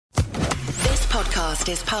podcast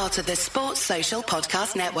is part of the Sports Social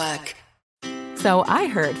Podcast Network. So I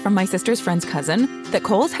heard from my sister's friend's cousin that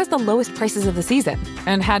Kohl's has the lowest prices of the season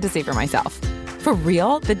and had to see for myself. For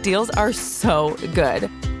real, the deals are so good.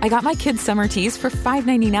 I got my kids' summer tees for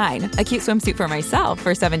 $5.99, a cute swimsuit for myself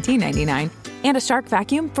for $17.99, and a Shark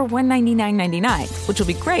vacuum for $199.99, which will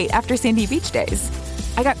be great after Sandy Beach days.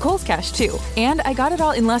 I got Kohl's Cash too, and I got it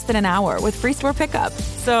all in less than an hour with free store pickup.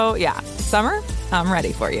 So yeah, summer, I'm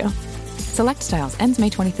ready for you. Select styles, ends May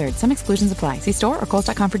 23rd. Some exclusions apply. See store or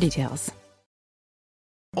Kohl's.com for details.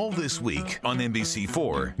 All this week on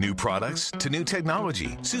NBC4, new products to new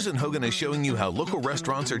technology. Susan Hogan is showing you how local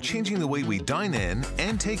restaurants are changing the way we dine in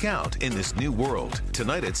and take out in this new world.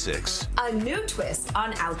 Tonight at 6. A new twist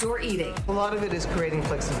on outdoor eating. A lot of it is creating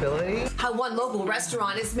flexibility. How one local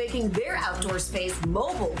restaurant is making their outdoor space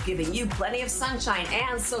mobile, giving you plenty of sunshine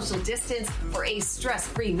and social distance for a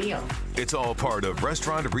stress-free meal. It's all part of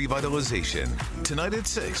restaurant revitalization. Tonight at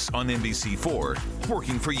 6 on NBC4,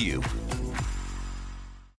 working for you.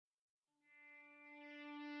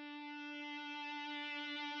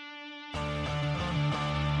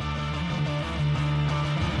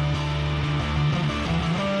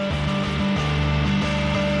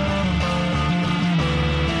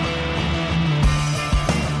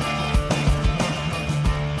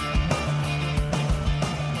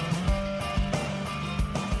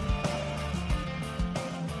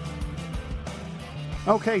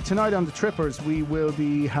 Okay, tonight on The Trippers, we will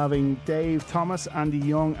be having Dave Thomas, Andy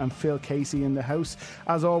Young and Phil Casey in the house.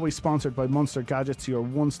 As always, sponsored by Munster Gadgets, your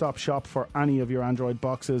one-stop shop for any of your Android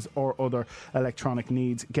boxes or other electronic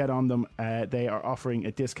needs. Get on them. They are offering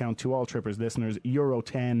a discount to all Trippers listeners,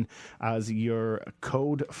 €10 as your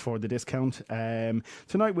code for the discount.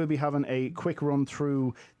 Tonight we'll be having a quick run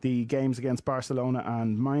through the games against Barcelona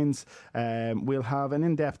and Mainz. We'll have an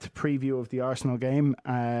in-depth preview of the Arsenal game,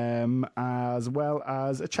 as well as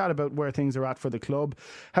a chat about where things are at for the club,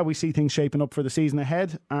 how we see things shaping up for the season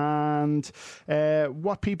ahead, and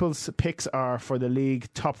what people's picks are for the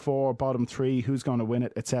league, top 4, bottom 3, who's going to win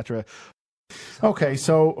it, etc. Okay,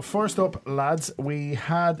 so first up, lads, we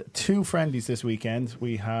had 2 friendlies this weekend.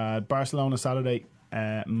 We had Barcelona Saturday,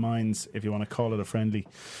 Mainz, if you want to call it a friendly,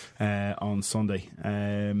 on Sunday.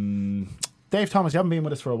 Dave Thomas, you haven't been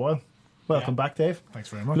with us for a while. Welcome back, Dave. Thanks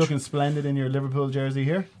very much. Looking splendid in your Liverpool jersey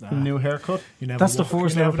here. New haircut. That's the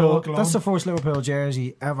first Liverpool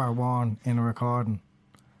jersey ever worn in a recording.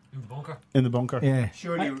 In the bunker? In the bunker. Yeah.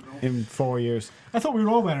 Surely in 4 years. I thought we were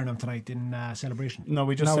all wearing them tonight in celebration. No,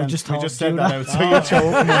 we just said that out, so you're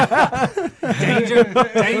joking.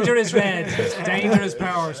 Danger is red. Danger is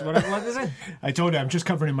power. So what is it? I told you, I'm just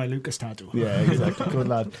covering my Lucas tattoo. Yeah, exactly. Good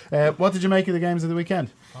lad. What did you make of the games of the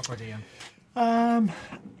weekend? Proper DM.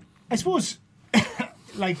 I suppose,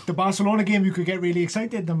 like the Barcelona game, you could get really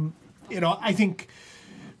excited. I think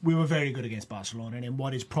we were very good against Barcelona in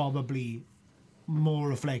what is probably more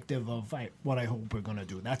reflective of what I hope we're going to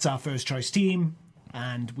do. That's our first choice team,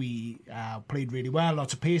 and we played really well.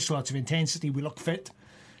 Lots of pace, lots of intensity. We looked fit.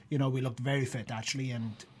 We looked very fit actually,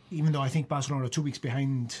 and even though I think Barcelona are 2 weeks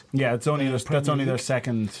behind. Yeah, that's only their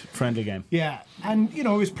second friendly game. Yeah, and it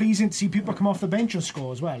was pleasing to see people come off the bench and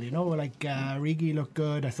score as well. Like Origi looked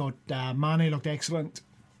good. I thought Mane looked excellent.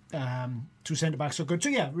 2 centre backs looked good. So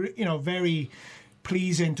yeah, very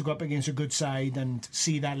pleasing to go up against a good side and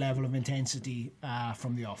see that level of intensity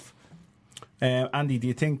from the off. Andy, do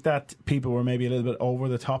you think that people were maybe a little bit over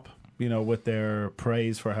the top, with their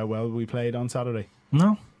praise for how well we played on Saturday?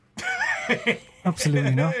 No.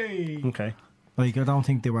 Absolutely not. Okay. I don't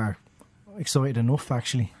think they were excited enough,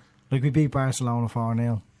 actually. We beat Barcelona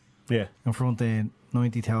 4-0. Yeah. In front of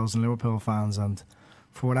 90,000 Liverpool fans, and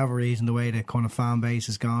for whatever reason, the way the kind of fan base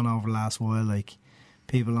has gone over the last while,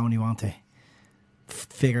 people only want to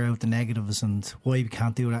figure out the negatives and why we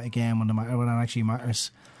can't do that again when it actually matters.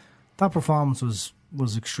 That performance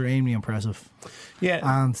was extremely impressive. Yeah.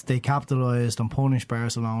 And they capitalised and punished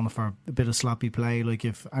Barcelona for a bit of sloppy play.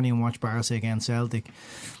 If anyone watched Barca against Celtic,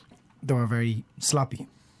 they were very sloppy.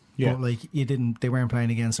 Yeah. But they weren't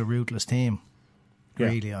playing against a ruthless team,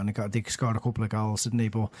 really. And they scored a couple of goals, didn't they?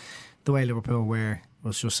 But the way Liverpool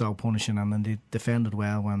was just so punishing, and then they defended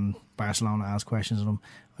well when Barcelona asked questions of them.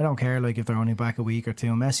 I don't care if they're only back a week or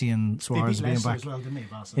two. Messi and Suarez being back as well, didn't they,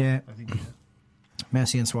 Barca? Yeah. I think,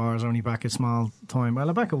 Messi and Suarez are only back a small time. Well,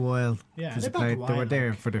 they're back a while. Yeah, they were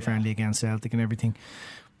there for the friendly against Celtic and everything.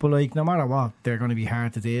 But no matter what, they're going to be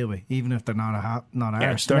hard to deal with, even if they're not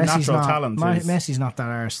arsed. Their natural talent. Messi's not that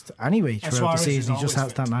arsed anyway throughout the season. He just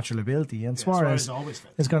has that natural ability, and Suarez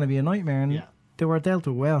is going to be a nightmare. And they were dealt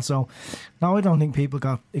with well. So no, I don't think people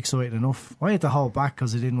got excited enough. I had to hold back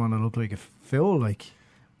because I didn't want to look like a fool.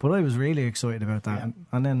 But I was really excited about that,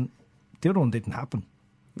 and then the other one didn't happen.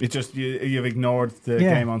 It just you've ignored the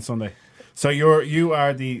game on Sunday. So you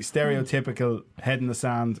are the stereotypical head in the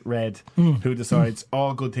sand red who decides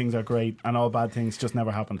all good things are great and all bad things just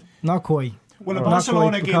never happened. Not quite. Well, the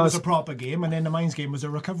Barcelona game was a proper game, and then the Mainz game was a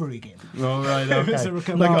recovery game. Oh, right, okay. It was a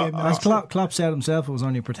recovery game. As Klopp said himself, it was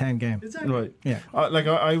only a pretend game. Exactly. Right. Yeah.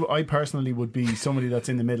 I personally would be somebody that's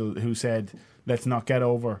in the middle who said, let's not get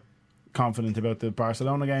over confident about the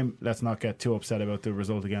Barcelona game. Let's not get too upset about the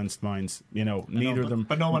result against Mainz. Neither of them.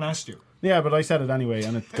 But no one asked you. Yeah, but I said it anyway,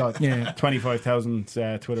 and it got 25,000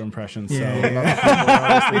 Twitter impressions.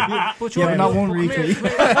 Yeah. But not one retweet.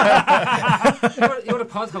 You're the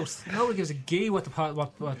pod host. Nobody gives a gee what the pod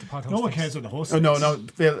host. No one cares what the host. No,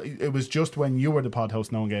 Phil. It was just when you were the pod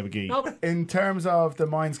host, no one gave a gee. No. In terms of the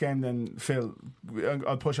Mainz game, then Phil,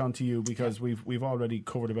 I'll push on to you because we've already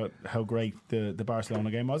covered about how great the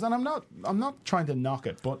Barcelona game was, and I'm not trying to knock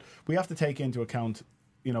it, but we have to take into account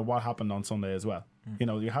what happened on Sunday as well.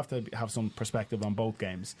 You have to have some perspective on both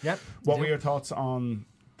games. Yep. What were your thoughts on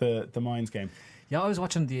the Mainz game? Yeah, I was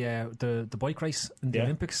watching the bike race in the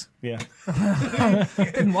Olympics. Yeah.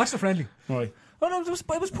 Didn't watch the friendly. Right. Oh no, it was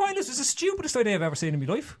pointless. It was the stupidest idea I've ever seen in my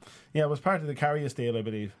life. Yeah, it was part of the Karius deal, I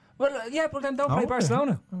believe. Well, but then don't play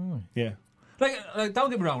Barcelona. Yeah. Like,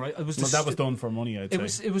 don't get me wrong, right? It was that was done for money. I'd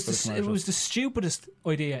say it was the stupidest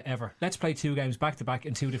idea ever. Let's play 2 games back to back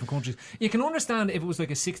in 2 different countries. You can understand if it was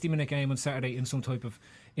like a 60-minute game on Saturday in some type of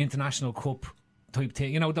international cup type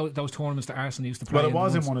thing. Those tournaments that Arsenal used to play. Well, it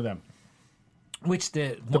was in one of them. Which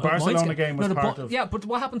the Barcelona game was part of. Yeah, but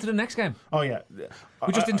what happened to the next game? Oh yeah,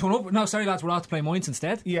 we just didn't turn up. No, sorry lads, we're out to play Mainz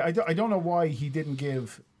instead. Yeah, I don't know why he didn't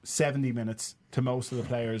give 70 minutes to most of the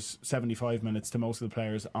players, 75 minutes to most of the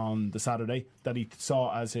players on the Saturday that he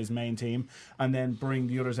saw as his main team, and then bring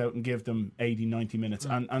the others out and give them 80, 90 minutes,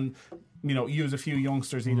 and use a few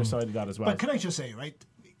youngsters either side of that as well. But can I just say, right,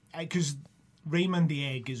 because Raymond the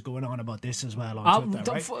Egg is going on about this as well on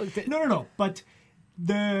Twitter, right? No, but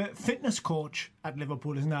the fitness coach at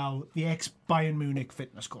Liverpool is now the ex-Bayern Munich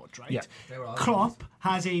fitness coach, right? Yeah. Klopp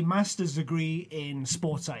has a master's degree in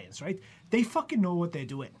sports science, right? They fucking know what they're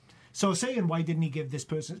doing. So saying, why didn't he give this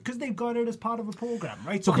person... Because they've got it as part of a programme,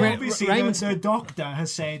 right? So obviously the doctor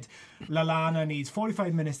has said Lallana needs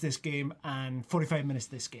 45 minutes this game and 45 minutes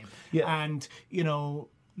this game. Yeah. And,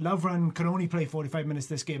 Lovren can only play 45 minutes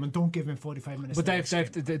this game and don't give him 45 minutes. But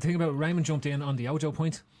Dave, the thing about Raymond jumped in on the Ojo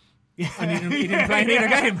point. Yeah. And he didn't play neither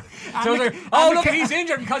game. So look, he's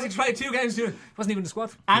injured because he played 2 games. Wasn't even in the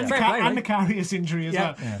squad. And the Karius injury as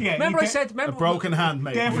well. Yeah. Remember I said... a broken hand,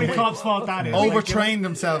 mate. Definitely Klopp's fault that is. Overtrained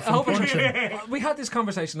himself from punching. We had this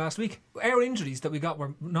conversation last week. Our injuries that we got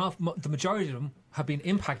were not... The majority of them have been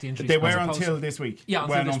impact injuries. They were until this week. Yeah,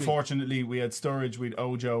 when unfortunately we had Sturridge, we had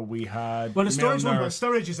Ojo, we had... Well, the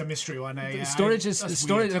Sturridge is a mystery one.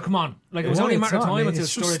 Sturridge, come on. Like, it was only a matter of time until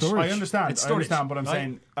Sturridge... I understand, but I'm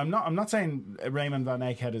saying... I'm not saying Raymond Van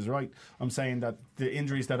Eekhead is right. I'm saying that the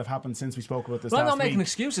injuries that have happened since we spoke about this last week... I'm not making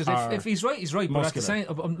excuses. If he's right, he's right. But at the same,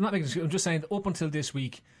 I'm not making excuses. I'm just saying that up until this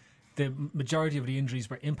week, the majority of the injuries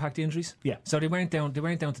were impact injuries. Yeah. So they weren't down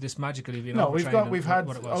to this magical... No, we've had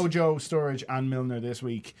Ojo, Sturridge and Milner this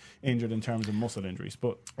week injured in terms of muscle injuries.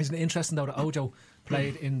 But isn't it interesting though that Ojo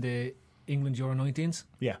played in the England Euro 19s?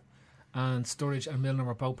 Yeah. And Sturridge and Milner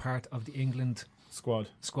were both part of the England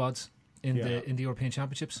squads in the European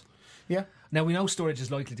Championships. Yeah. Now we know Sturridge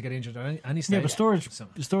is likely to get injured at any stage. Yeah, but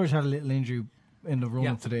Sturridge had a little injury in the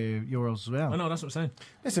run to the Euros as well. I know, that's what I'm saying.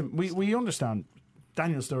 Listen, we understand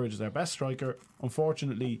Daniel Sturridge is our best striker.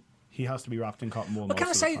 Unfortunately, he has to be wrapped in cotton wool. But can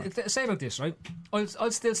I say about this, right?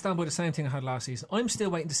 I'll still stand by the same thing I had last season. I'm still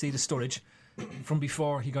waiting to see the Sturridge from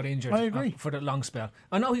before he got injured. I agree. For the long spell.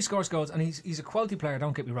 I know he scores goals and he's a quality player,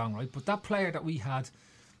 don't get me wrong, right? But that player that we had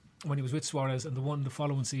when he was with Suarez and the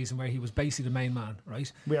following season where he was basically the main man,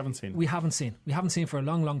 right? We haven't seen for a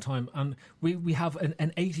long time, and we have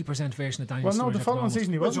an 80% version of Daniel Sturridge. Well, no, the following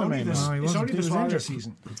season he wasn't the main man. It's only the Suarez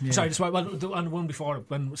season. Yeah. Sorry, the one before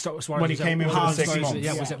when Suarez he came in for 6 months.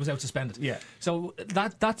 Yeah, was out suspended. Yeah. So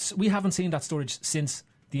that's we haven't seen that Sturridge since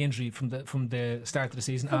the injury from the start of the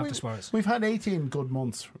season after Suarez. We've had 18 good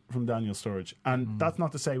months from Daniel Sturridge, and that's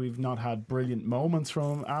not to say we've not had brilliant moments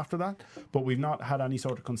from him after that, but we've not had any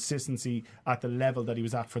sort of consistency at the level that he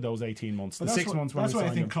was at for those 18 months. But the 6 months when that's why I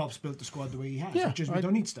think him. Klopp's built the squad the way he has, which is we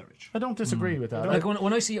don't need Sturridge. I don't disagree with that. Like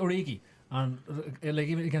when I see Origi, and like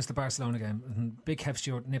even against the Barcelona game, and Big Kev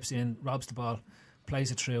Stewart nips in, robs the ball,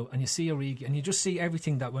 plays it through, and you see Origi, and you just see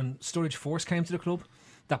everything that when Sturridge first came to the club,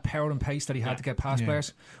 that power and pace that he had to get past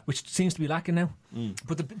players, which seems to be lacking now.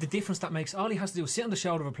 But the difference that makes, all he has to do is sit on the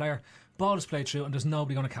shoulder of a player, ball is played through, and there's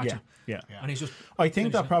nobody going to catch him. Yeah. And he's just. I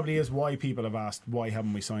think that probably is why people have asked, why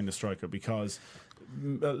haven't we signed a striker? Because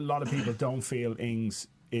a lot of people don't feel Ings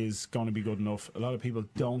is going to be good enough. A lot of people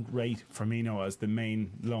don't rate Firmino as the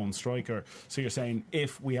main lone striker. So you're saying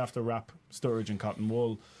if we have to wrap Sturridge in cotton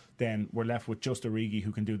wool, then we're left with just Origi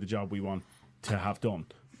who can do the job we want to have done.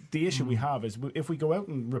 The issue we have is if we go out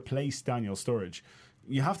and replace Daniel Sturridge,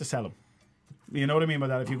 you have to sell him. You know what I mean by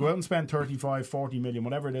that? If you go out and spend 35, 40 million,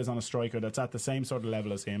 whatever it is on a striker that's at the same sort of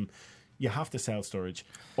level as him, you have to sell Sturridge,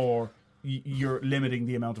 or you're limiting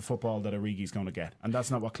the amount of football that Origi's going to get. And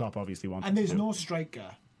that's not what Klopp obviously wants. And there's no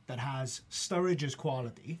striker that has Sturridge's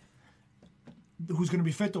quality who's going to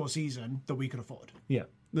be fit all season that we could afford. Yeah.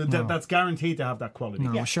 That's guaranteed to have that quality.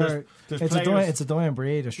 No, sure. There's it's a dying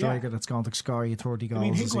breed, a striker that's going to score you 30 goals. I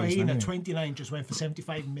mean, a season Higuain anyway. at 29 just went for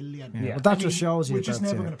 75 million. Yeah. But that just shows you we're just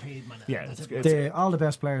that's, never going to pay money. Yeah, all the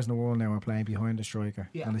best players in the world now are playing behind the striker,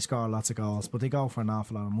 and they score lots of goals, but they go for an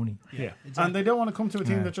awful lot of money. Yeah, exactly. And they don't want to come to a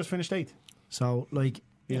team that just finished 8th. So, like,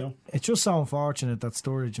 you know, it's just so unfortunate that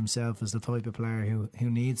Sturridge himself is the type of player who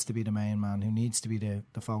needs to be the main man, who needs to be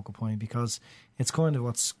the focal point, because it's kind of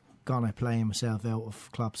what's going to play himself out of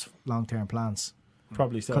Klopp's long-term plans.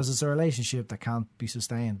 Probably so. Because it's a relationship that can't be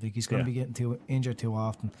sustained. Like, he's going to be getting injured too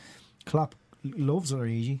often. Klopp loves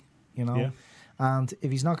Origi, you know. Yeah. And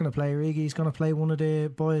if he's not going to play Origi, he's going to play one of the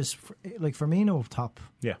boys, like Firmino up top.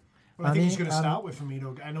 Yeah. Well, I think he's going to start with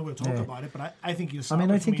Firmino. I know we'll talk about it, but I think he'll start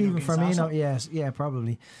with I think even Firmino, Arsenal.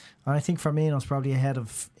 probably. And I think Firmino's probably ahead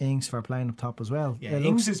of Ings for playing up top as well. Yeah,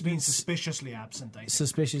 Ings has been suspiciously absent, I think.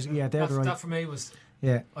 Suspicious, yeah, they're right. That for me was...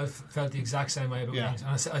 Yeah, I felt the exact same way about Ings, and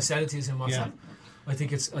I said it to you in WhatsApp. I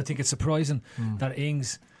think it's surprising that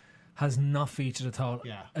Ings has not featured at all,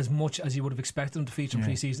 as much as you would have expected him to feature in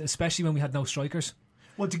pre-season, especially when we had no strikers.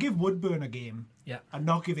 Well, to give Woodburn a game, and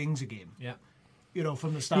not give Ings a game, you know,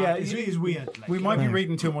 from the start, is weird. Like, we might be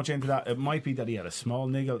reading too much into that. It might be that he had a small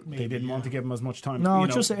niggle. They didn't want to give him as much time. No, it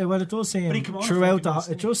does seem throughout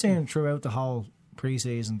the whole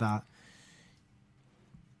pre-season that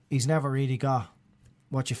he's never really got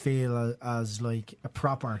what you feel as like a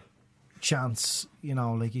proper chance, you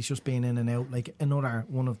know, like he's just been in and out like another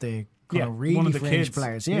one of the kind of really fringe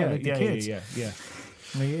players. The kids. Yeah.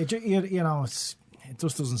 Like, you know, it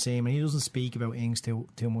just doesn't seem, and he doesn't speak about Ings too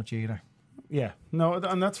much either. Yeah, no,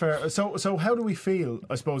 and that's fair. So how do we feel,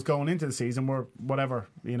 I suppose, going into the season? We're,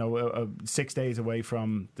 6 days away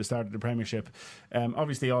from the start of the Premiership.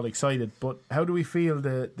 Obviously all excited, but how do we feel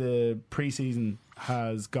the pre-season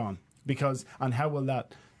has gone? And how will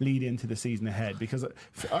that lead into the season ahead? Because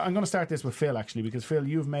I'm going to start this with Phil, actually, because Phil,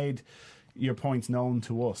 you've made your points known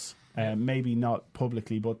to us, maybe not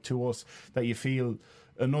publicly, but to us, that you feel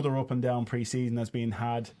another up and down pre-season has been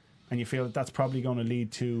had, and you feel that's probably going to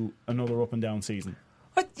lead to another up and down season.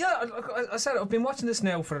 I said I've been watching this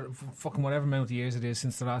now for fucking whatever amount of years it is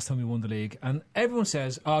since the last time we won the league, and everyone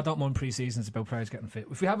says, "Oh, don't mind pre-season; it's about players getting fit."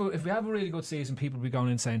 If we have a really good season, people will be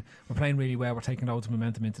going in saying we're playing really well, we're taking loads of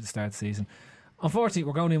momentum into the start of the season. Unfortunately,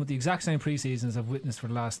 we're going in with the exact same pre-season as I've witnessed for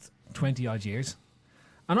the last 20 odd years,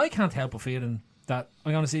 and I can't help but feeling that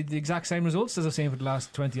I'm going to see the exact same results as I've seen for the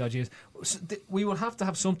last 20 odd years. So we will have to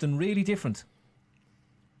have something really different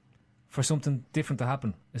for something different to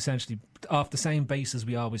happen, essentially, off the same base as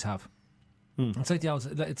we always have. It's like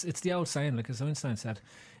it's the old saying, like as Einstein said,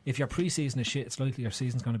 if your pre-season is shit, it's likely your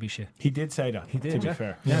season's going to be shit. He did say that. He did, to be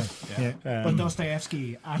fair. Yeah. But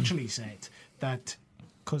Dostoevsky actually said that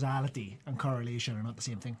causality and correlation are not the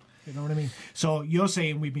same thing. You know what I mean? So you're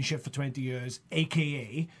saying we've been shit for 20 years,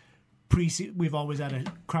 aka we've always had a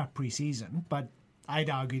crap pre-season, but I'd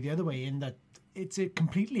argue the other way in that it's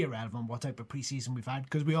completely irrelevant what type of pre-season we've had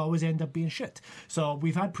because we always end up being shit. So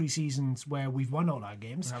we've had pre-seasons where we've won all our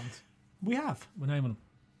games. We have. We're naming them.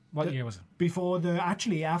 What year was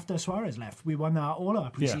it? After Suarez left, we won all our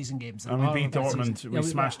pre-season games. And we beat Dortmund. We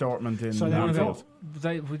smashed Dortmund in Anfield.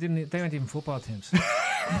 They weren't even football teams.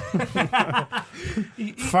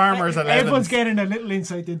 Farmers 11. Everyone's getting a little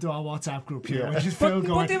insight into our WhatsApp group here. Which is Phil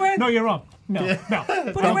going, they weren't, no, you're wrong. No.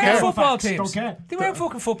 But they weren't football teams. Don't care. They weren't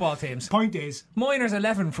fucking football teams. Point is, Miners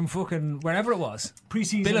 11 from fucking wherever it was.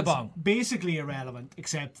 Pre-season's Billabong. Basically irrelevant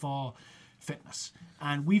except for fitness.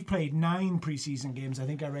 And we've played 9 pre-season games. I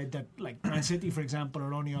think I read that, like Man City, for example,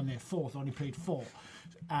 are only on their 4th. Only played 4.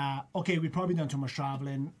 Okay, we've probably done too much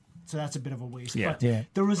travelling, so that's a bit of a waste. But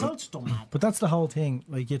the results don't matter. But that's the whole thing.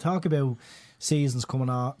 Like you talk about seasons coming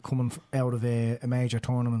out of a major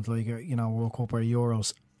tournament like World Cup or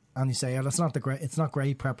Euros, and you say, "Oh, it's not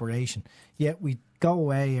great preparation." Yet we go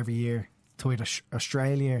away every year to either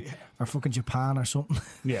Australia or fucking Japan or something.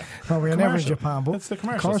 Yeah. No, we're never in Japan, but it's the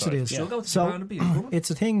commercial of course side. it is. Yeah. So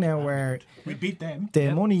it's a thing now where we beat them.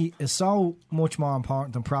 The money is so much more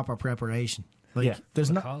important than proper preparation. Like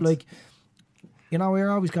there's not like, you know, we're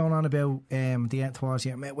always going on about the end towards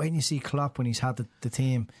the end. When you see Klopp when he's had the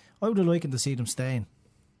team, I would have liked to see them staying.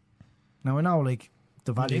 Now I know like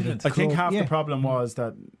the value of the club. I think half the problem was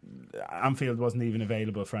that Anfield wasn't even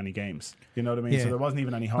available for any games. You know what I mean? So there wasn't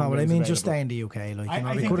even any home games. No, but I mean, available. just stay in the UK. Like, you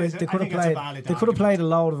know, they could have played a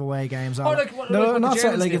load of away games. Not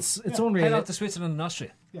saying like it's unreal. Head out to Switzerland and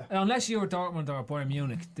Austria. Yeah. Unless you're Dortmund or Bayern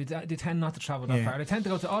Munich, they tend not to travel that far. They tend to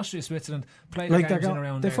go to Austria, Switzerland, play their games in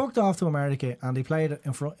around there. They fucked off to America and they played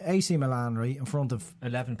in front AC Milan, right, in front of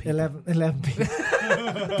 11 people. 11 people.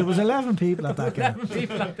 There was 11 people at that game. 11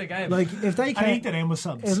 people at the game. Like if they came,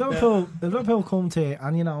 if Liverpool come to,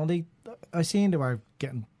 and you know, I seen they were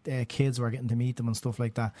getting kids were getting to meet them and stuff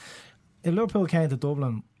like that. If Liverpool came to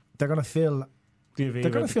Dublin, they're going to feel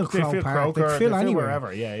Croke Park. They feel anywhere.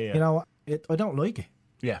 Wherever. Yeah. You know, I don't like it.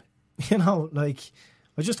 Yeah. You know, like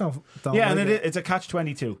I just don't yeah, like and it's a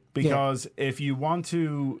catch-22 because if you want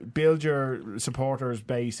to build your supporters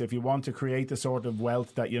base, if you want to create the sort of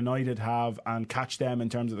wealth that United have and catch them in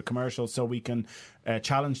terms of the commercials, so we can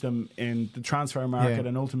challenge them in the transfer market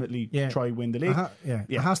and ultimately try win the league.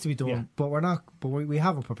 It has to be done, but we're not. But we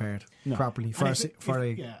haven't prepared properly for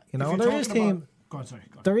you know.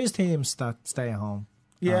 There is teams that stay at home,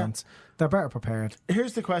 and they're better prepared.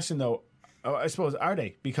 Here's the question, though. I suppose, are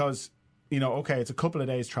they? Because, you know, okay, it's a couple of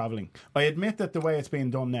days travelling. I admit that the way it's being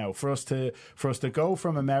done now, for us to go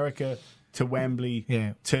from America to Wembley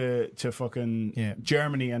to fucking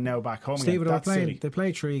Germany and now back home Steve, again, they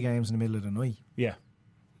played 3 games in the middle of the night. Yeah.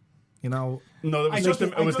 You know, no, it was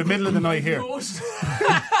the middle of the night here.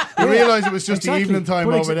 You realise it was just the evening time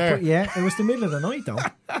over there. Yeah, it was the middle of the night though.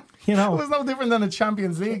 You know, it was no different than a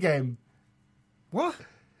Champions League game. What?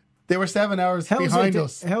 They were 7 hours behind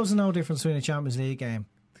us. How's there no difference between a Champions League game?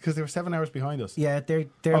 Because they were 7 hours behind us. Yeah, they're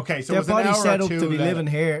okay. So their body's set up to be living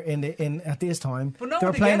here in at this time.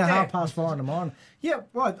 They're playing at 4:30 in the morning. Yeah,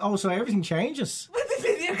 what? Oh, so everything changes.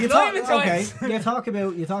 You talk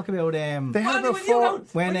about they have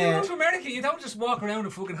about when you go to America, you don't just walk around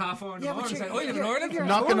at fucking 4:30 in the morning and say, "Oh, you live in Ireland."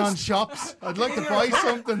 Knocking on shops. I'd like to buy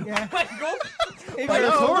something. If you're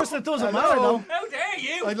a tourist, it doesn't matter though. How dare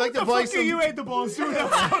you? I'd like to buy some. You ate the balls through that.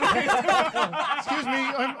 Excuse me,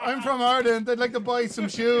 I'm from Ireland. I'd like to buy some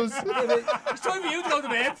shoes. It's time for you to go to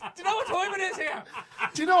bed. Do you know what time it is here?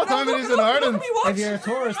 Do you know what time it is in Ireland? If you're a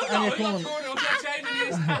tourist and you're coming,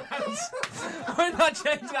 I'm not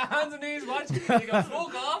changing the hands and knees. Watch. You go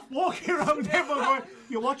fuck off. Walking around there, going,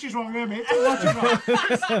 your watch is wrong there, mate. Your watch is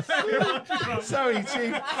wrong. Sorry,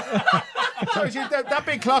 Chief. Sorry, Chief. That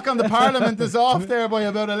big clock on the Parliament is off there by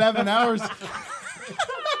about 11 hours.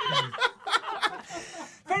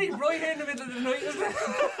 Very bright in the middle of the night, isn't it?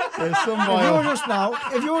 There's some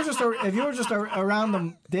if you're just a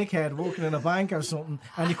random dickhead working in a bank or something,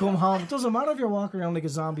 and you come home, it doesn't matter if you're walking around like a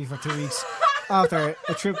zombie for 2 weeks after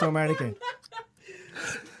a trip to America.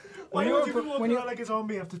 Why would you be walking around like a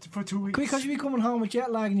zombie for 2 weeks? Because you'll be coming home with jet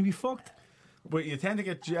lag and you'll be fucked. But you tend to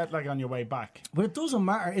get jet lag on your way back. But it doesn't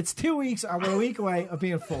matter. It's 2 weeks or we're a week away of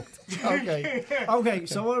being fucked. Okay.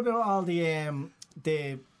 So what about all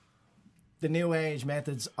the new age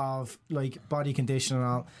methods of like body conditioning and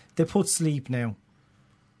all? They put sleep now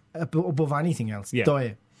above anything else.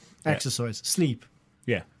 Diet, exercise, sleep.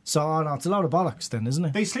 Yeah. So no, it's a lot of bollocks then, isn't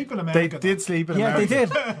it? They sleep in America. They did sleep in America.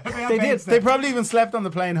 Yeah, they did. They probably even slept on the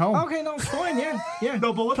plane home. Okay, no, it's fine. Yeah.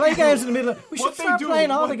 No, but play games in the middle. We should start playing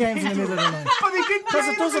all the games in the middle of the night. But they didn't. Because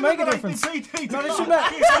it doesn't make a difference. No, they should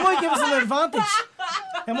not. It might give us an advantage.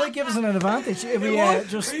 It might give us an advantage if we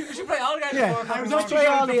just. We should play all the games. Yeah, just play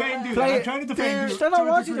all the. I'm trying to defend you. I don't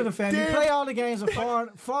want you to defend me. Play all the games at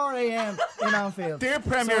 4 a.m. in Anfield. Dear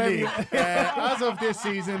Premier League, as of this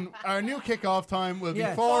season, our new kick-off time will be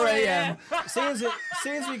 4 a.m. Since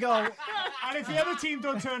we go, and if the other team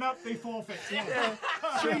don't turn up, they forfeit.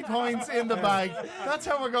 3 points in the bag. That's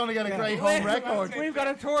how we're going to get a great home record. We've got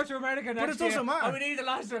a tour to America next year. But it doesn't matter. And we need the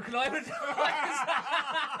lads to climb it.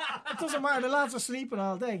 It doesn't matter. The lads are sleeping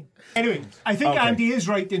all day. Anyway, I think Andy is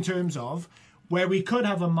right in terms of where we could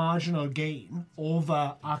have a marginal gain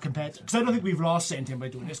over our competitors. Because I don't think we've lost anything by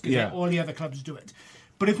doing this, because all the other clubs do it.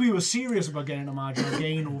 But if we were serious about getting a marginal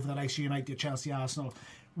gain over the likes of United, Chelsea, Arsenal,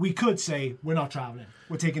 we could say we're not travelling.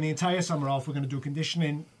 We're taking the entire summer off. We're going to do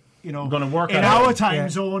conditioning. You know, going to work in our time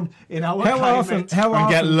zone, in our how climate. How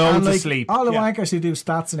often get loads of sleep. All the wankers who do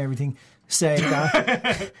stats and everything say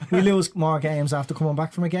that we lose more games after coming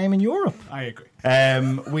back from a game in Europe. I agree.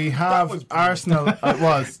 We have Arsenal. It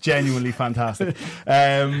was genuinely fantastic.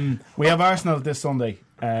 We have Arsenal this Sunday,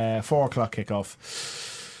 4:00 kickoff.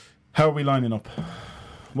 How are we lining up?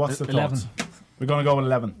 What's the 11. thoughts? We're going to go with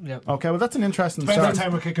 11. Yeah. Okay, well that's an interesting Depends start. what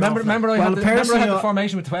time we're kicking Remember, off. I had the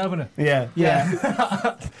formation with 12 in it. Yeah.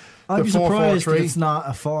 I'd be surprised if 4-4-3. it's not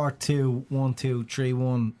a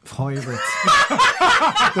 4-2-1-2-3-1 hybrid.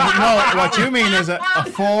 No, what you mean is a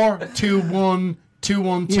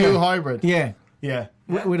 4-2-1-2-1-2 hybrid. Yeah, Yeah.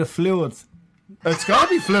 with a fluid It's got to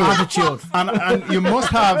be fluid. attitude. And you must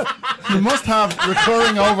have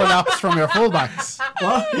recurring overlaps from your fullbacks.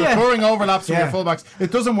 What? Yeah. Recurring overlaps from Yeah. your fullbacks.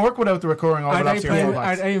 It doesn't work without the recurring Are overlaps they, of your playing,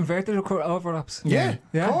 are fullbacks. they inverted overlaps? Yeah,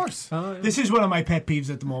 Yeah. of course. This is one of my pet peeves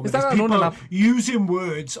at the moment. Is that an people underlap? using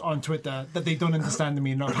words on Twitter that they don't understand the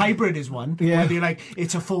meaning of. Hybrid is one. Yeah. Where they're like,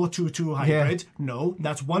 it's a 4-2-2 hybrid. No,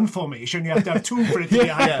 that's one formation. You have to have two for it to be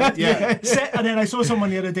a hybrid. Yeah. And then I saw someone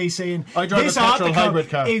the other day saying, I drive this a petrol article hybrid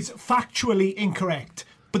car. is factually incorrect.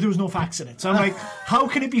 But there was no facts in it. So I'm like, how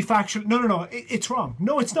can it be factual? No. It's wrong.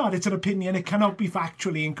 No, it's not. It's an opinion. It cannot be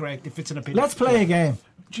factually incorrect if it's an opinion. Let's play a game.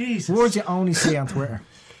 Jesus. Words you only see on Twitter.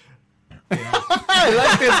 I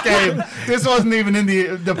like this game. This wasn't even in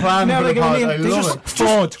the plan No, for like, the pod. I they love just, it.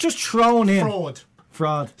 Fraud. Just thrown in.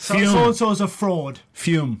 Fraud. So Fume. and-so's a fraud.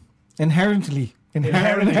 Fume. Inherently.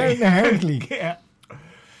 Inherently. Yeah.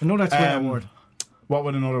 Another Twitter word. What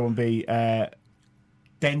would another one be?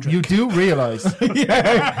 Dendrick. You do realise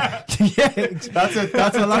Yeah. that's a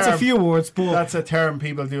That's a term. few words, but That's a term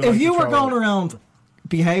people do. if like you to were throw going out. around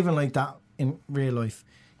behaving like that in real life,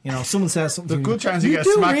 you know, someone says something. There's a to you, good chance you get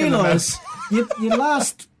do smacked in the realise you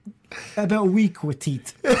last about a week with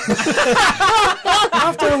teeth.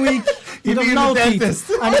 After a week, you You'd be have in no the teeth,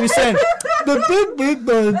 dentist. and you said the.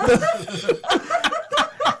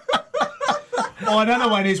 Oh, another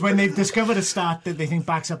one is when they've discovered a stat that they think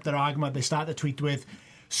backs up their argument, they start the tweet with,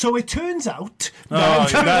 so it turns out Oh,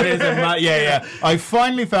 that is a yeah. I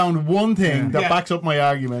finally found one thing that Yeah. backs up my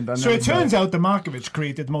argument. And So then it turns out that Markovic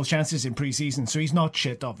created the most chances in pre-season, so he's not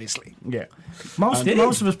shit, obviously. yeah, Most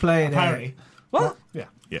of us played. Harry. What? yeah.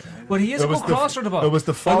 Well, he is It a was good the- crosser of the ball. it was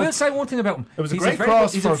the I fault- will say one thing about him. It was a He's great very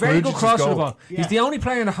cross good, he's for a very good Grugic's crosser of the goal. ball. Yeah. He's the only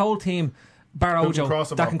player in the whole team, bar Who can Ojo, cross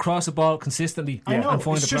the that ball. can cross the ball consistently I know, and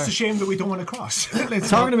find it's the just player. a shame that we don't want to cross. Let's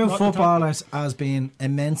Talking not- about not footballers as being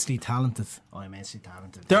immensely talented. Oh, immensely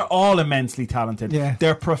talented. They're all immensely talented. Yeah.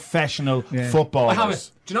 They're professional Yeah. footballers. I have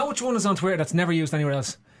it. Do you know which one is on Twitter that's never used anywhere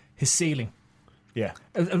else? His ceiling. Yeah,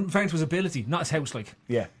 In fact, it was ability, not his house. Like,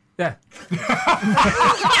 yeah. yeah.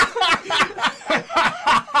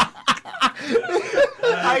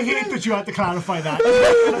 I hate that you had to clarify that.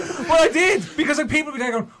 Well, I did because like, people be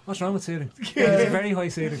there going, "What's wrong with ceiling?" It's a very high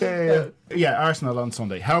ceiling. Yeah, Arsenal on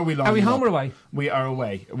Sunday. How are we lining Are we home up? or away? We are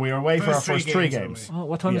away. We are away for our First three first three games games. are Oh,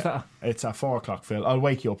 what time is Yeah. that? It's at 4:00, Phil. I'll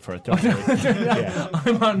wake you up for it. Don't worry. Yeah.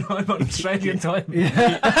 I'm on Australian time.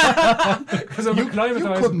 Because I'm You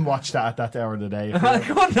acclimatised. couldn't watch that at that hour of the day. I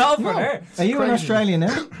couldn't over there. Are you in crazy. Australia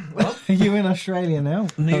now? Are you in Australia now?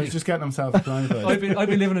 He's just getting himself acclimatized. I've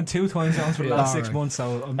been living in 2 time zones for the last 6 Alright. months,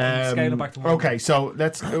 so I'm scaling back to one. Okay, so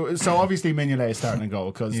obviously Mignolet is starting to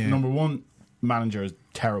go because Yeah. number one manager is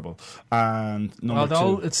terrible, and number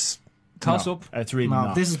Although two, it's toss up. it's really No,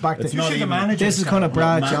 not. this is back to It's You not should the even- manager. This is kind of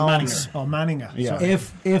Brad Manninger. Jones. Oh, Manninger. Yeah. Sorry.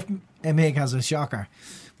 If Mig has a shocker,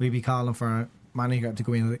 we'd be calling for Manninger to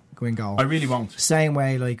go in goal. I really won't. Same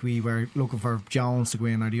way like we were looking for Jones to go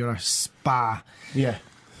in or the other Spa. Yeah.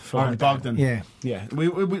 For Bogdan. Yeah. Yeah.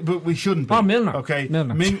 But we shouldn't be. Oh, Milner. Okay.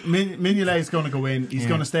 Milner. Mignolet is going to go in. He's Yeah.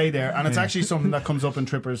 going to stay there. And it's actually something that comes up in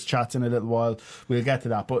Tripper's chats in a little while. We'll get to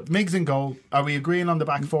that. But Miggs in goal. Are we agreeing on the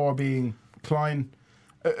back four being Klein?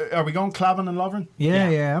 Are we going Clavin and Lovren?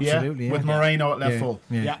 Yeah, absolutely. Yeah. With Moreno at left Yeah, full.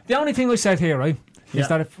 Yeah. Yeah. The only thing I said here, right, Yeah. is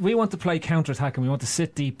that if we want to play counter attack and we want to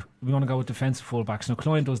sit deep, we want to go with defensive fullbacks. Now,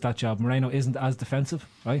 Klein does that job. Moreno isn't as defensive,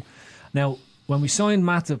 right? Now, when we signed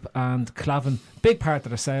Matip and Clavin, big part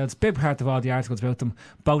of their sales, big part of all the articles about them,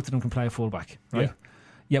 both of them can play a fullback, right? Yeah.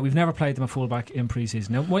 Yeah, we've never played them a fullback in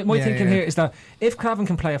pre-season. Now, my Yeah, thinking yeah. here is that if Clavin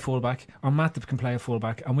can play a fullback or Matip can play a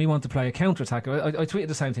fullback and we want to play a counter-attack, I tweeted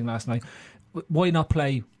the same thing last night, why not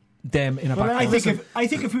play them in a Well, back? I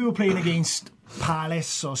think if we were playing against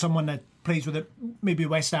Palace or someone that plays with it, maybe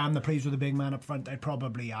West Ham that plays with a big man up front, I'd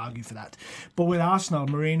probably argue for that. But with Arsenal,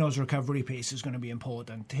 Moreno's recovery pace is going to be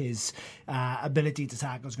important. His ability to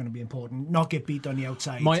tackle is going to be important. Not get beat on the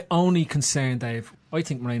outside. My only concern, Dave, I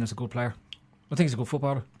think Moreno's a good player. I think he's a good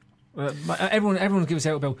footballer. Everyone gives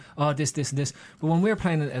out about this and this, but when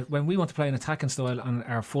we want to play an attacking style and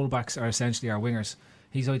our fullbacks are essentially our wingers,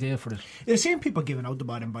 he's ideal for it. The same people giving out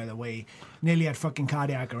about him, by the way, nearly had fucking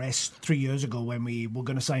cardiac arrest 3 years ago when we were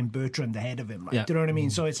going to sign Bertrand ahead of him. Like, Yeah. do you know what I mean?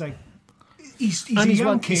 So it's like, he's a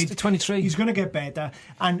young kid. He's 23. He's going to get better.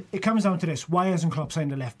 And it comes down to this. Why hasn't Klopp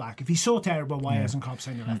signed a left back? If he's so terrible, why hasn't Klopp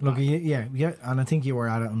signed a left Look, back? yeah, and I think you were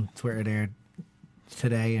at it on Twitter there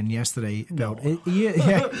today and yesterday. He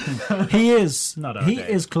is Not our he day.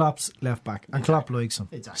 is Klopp's left back, and Klopp likes him.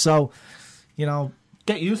 Exactly. So, you know,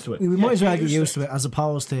 Get used to it. we might as well get used to it, as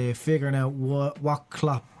opposed to figuring out what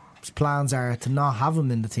Klopp's plans are to not have him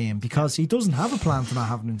in the team, because he doesn't have a plan to not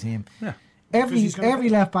have him in the team. Yeah. Every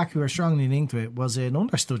left back who were strongly linked to it was an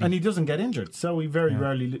understudy. And he doesn't get injured, so he very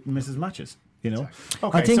rarely misses matches. You know.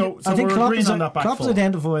 Okay, I think so we're Klopp agreeing on that back Klopp's four.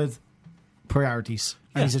 identified priorities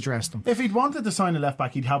and Yeah. he's addressed them. If he'd wanted to sign a left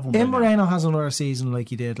back, he'd have one. by If now. Moreno has another season like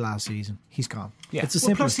he did last season, he's gone. Yeah. It's as Well,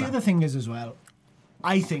 simple plus as the that. other thing is as well,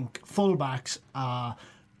 I think fullbacks are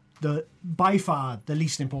by far the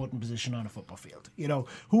least important position on a football field. You know,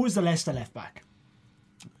 who was the Leicester left back?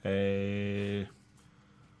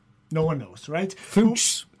 No one knows, right?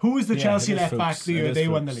 Fuchs. Who was the Yeah, Chelsea it is left back Fuchs. the It year is they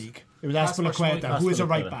won the Fuchs. league? It was Azpilicueta, who is a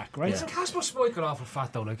right back, right? Yeah. Casper Schmeichel got awful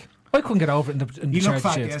fat though. Like, I couldn't get over it in the He looked charity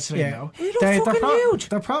fat shit. yesterday, Yeah, now. He looked fucking huge.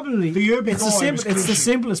 They're probably The year it's, before, it was it's the crucial.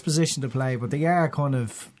 simplest position to play, but they are kind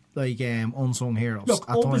of like unsung heroes. Look,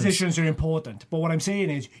 at all times. positions are important, but what I'm saying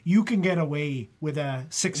is you can get away with a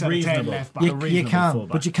 6 out of 10 Reasonable. left back. You reasonable can,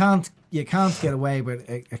 fullback. but you can't get away with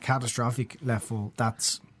a catastrophic left full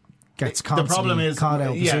that's gets The constantly problem is, caught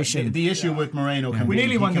out of yeah, position. the issue with Moreno can We be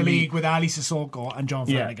nearly he won the can be- league with Ali Sissoko and John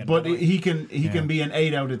Yeah, Flanagan. but by the way. he can be an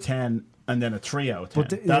 8 out of 10 and then a 3 out of 10.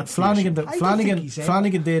 But That's the Flanagan, issue. I don't think he's able.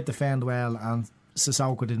 Flanagan did defend well, and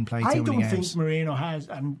Sissoko didn't play I too many don't think games. Moreno has,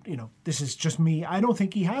 and you know, this is just me, I don't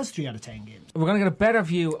think he has 3 out of 10 games. We're going to get a better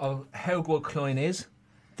view of how good Klein is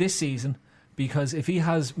this season, because if he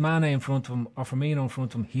has Mane in front of him or Firmino in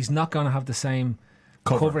front of him, he's not going to have the same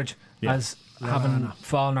coverage as having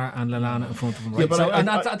Fallner and Lallana in front of him. Right?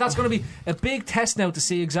 but That's going to be a big test now to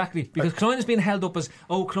see exactly, because Klein has been held up as,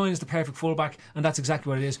 Klein is the perfect fullback, and that's exactly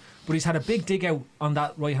what it is. But he's had a big dig out on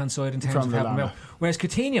that right hand side in terms From of helping him Lallana. out. Whereas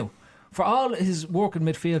Coutinho, for all his work in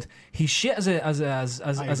midfield, he's shit as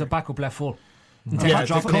a backup left full. Yeah,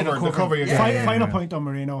 the cover you're getting. Final point on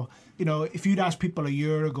Moreno. You know, if you'd asked people a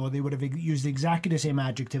year ago, they would have used exactly the same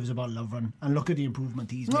adjectives about Lovren, and look at the improvement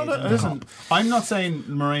he's made. in the Listen, cup. I'm not saying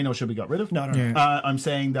Moreno should be got rid of. No. I'm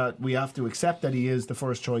saying that we have to accept that he is the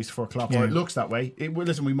first choice for Klopp, or it looks that way.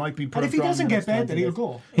 Listen, we might be. And if he doesn't get better, he'll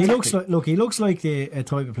go. He looks like the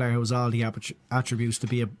type of player who has all the attributes to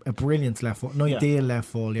be a brilliant left foot, an ideal left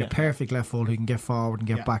full, perfect left full who can get forward and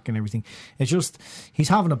get back and everything. It's just he's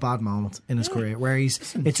having a bad moment in his career where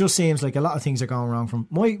it just seems like a lot of things are going wrong from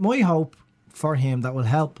him. My hope for him that will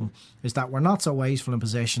help him is that we're not so wasteful in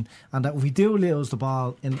possession, and that if we do lose the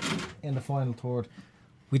ball in the final third,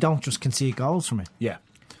 we don't just concede goals from it. Yeah.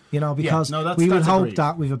 You know, because that's we would hope agreed.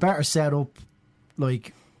 that we've a better setup,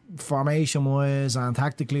 like formation wise and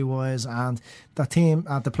tactically wise, and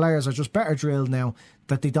the players are just better drilled now,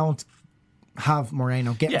 that they don't have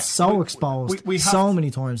Moreno getting exposed so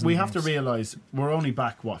many times. We have to realise we're only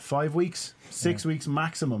back 5 weeks, 6 weeks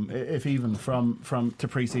maximum, if even from to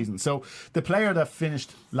pre-season. So the player that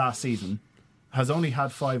finished last season has only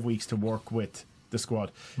had 5 weeks to work with the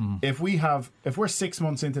squad. If we're 6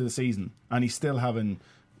 months into the season and he's still having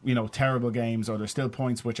terrible games, or there's still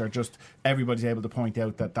points which are just everybody's able to point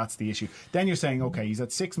out that that's the issue, then you're saying, okay, he's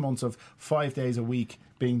at 6 months of 5 days a week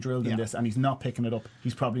being drilled in this, and he's not picking it up.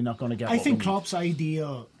 He's probably not going to get. I think Klopp's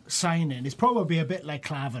ideal signing is probably a bit like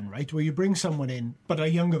Klavan, right? Where you bring someone in, but a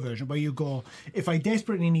younger version, where you go, if I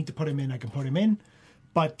desperately need to put him in, I can put him in,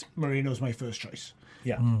 but Moreno's my first choice.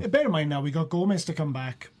 Yeah. Bear in mind now, we got Gomez to come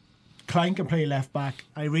back. Klein can play left back.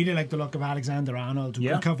 I really like the look of Alexander Arnold, who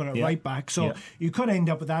can cover at right back. So you could end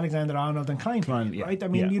up with Alexander Arnold and Klein playing, right? I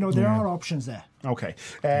mean, there are options there. Okay.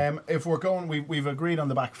 If we're going, we've agreed on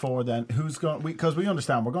the back four. Then who's going? Because we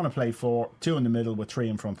understand we're going to play 4-2 in the middle with 3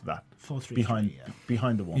 in front of that. 4-3-3,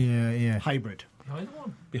 behind the one. Yeah. Hybrid.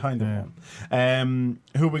 Behind the one.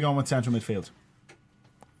 Who are we going with central midfield?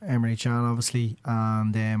 Emre Can, obviously,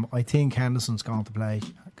 and I think Henderson's going to play.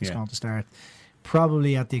 He's going to start,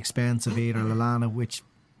 probably at the expense of either Lallana, which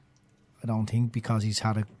I don't think, because he's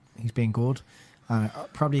been good, and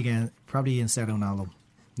probably instead of Ronaldo.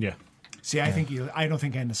 Yeah. See, I don't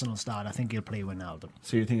think Henderson will start. I think he'll play Wijnaldum.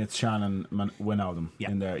 So you think it's Can and Wijnaldum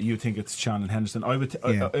in there? You think it's Can and Henderson? I would.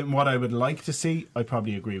 In what I would like to see, I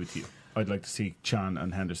probably agree with you. I'd like to see Can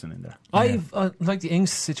and Henderson in there. I like the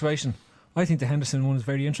Ings situation. I think the Henderson one is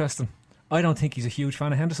very interesting. I don't think he's a huge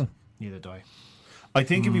fan of Henderson. Neither do I. I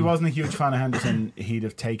think if he wasn't a huge fan of Henderson, he'd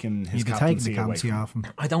have taken his captaincy away from him. off him.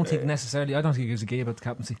 I don't think necessarily. I don't think he gives a gay about the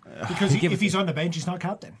captaincy. Because if he's on the bench, he's not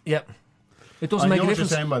captain. Yeah. It doesn't make a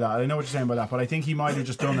difference. I know what you're saying by that, but I think he might have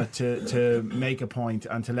just done it to make a point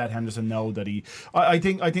and to let Henderson know that he. I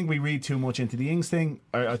think we read too much into the Ings thing.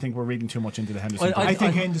 I think we're reading too much into the Henderson. I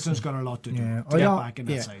think Henderson's got a lot to do to get back in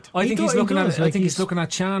that side. I think he's looking at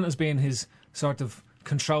Chan as being his sort of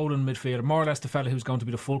controlling midfielder, more or less the fella who's going to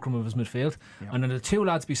be the fulcrum of his midfield, and then the two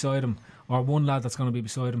lads beside him, or one lad that's going to be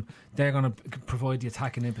beside him, they're going to provide the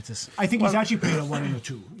attacking impetus. I think he's actually playing a 1 and a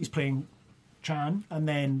 2. He's playing Chan and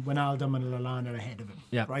then Wijnaldum and Lallana are ahead of him.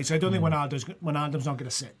 Yeah. Right. So I don't think Wijnaldum's not going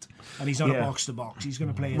to sit, and he's not a box to box. He's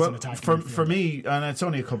going to play as an attacking. For me, and it's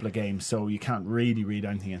only a couple of games, so you can't really read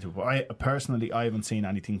anything into it. But I haven't seen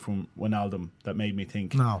anything from Wijnaldum that made me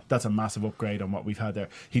think that's a massive upgrade on what we've had there.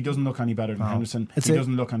 He doesn't look any better than Henderson. He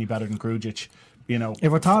doesn't look any better than Grujic. You know,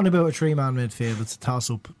 if we're talking about a 3-man midfield, it's a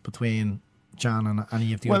toss up between Chan and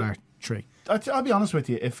any of the other 3. I'll be honest with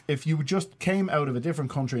you. If you just came out of a different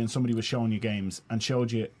country and somebody was showing you games and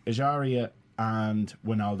showed you Ejaria and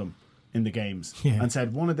Wijnaldum in the games and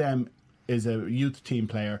said one of them is a youth team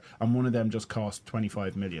player and one of them just cost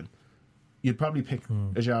 25 million, you'd probably pick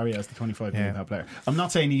Ejaria as the 25 million player. I'm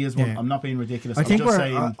not saying he is one. I'm not being ridiculous. I think we're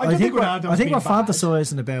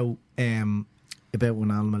fantasising about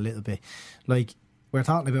Wijnaldum a little bit. Like we were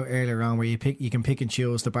talking about earlier on, where you can pick and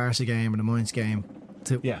choose the Barca game and the Mainz game.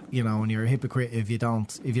 You know, and you're a hypocrite if you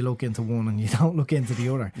look into one and you don't look into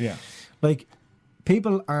the other. Yeah, like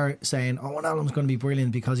people are saying, "Oh, Wijnaldum's going to be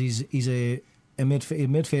brilliant because he's a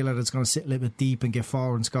midfielder that's going to sit a little bit deep and get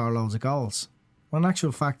forward and score loads of goals." Well, in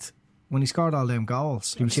actual fact, when he scored all them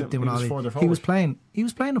goals, he was playing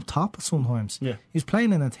up top sometimes. Yeah, he was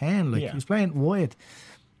playing in a 10, he was playing wide.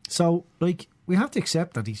 So, like, we have to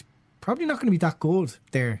accept that he's probably not going to be that good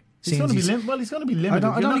there. He's going to be limited. You're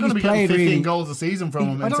not going to be getting 15 goals a season from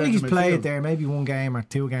him. I don't think he's played there. Maybe 1 game or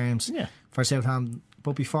 2 games for Southampton.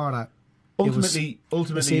 But before that, ultimately,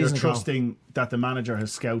 you're trusting that the manager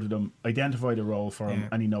has scouted him, identified a role for him,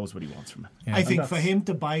 and he knows what he wants from it. Yeah. I think for him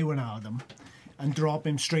to buy Wijnaldum and drop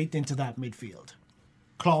him straight into that midfield,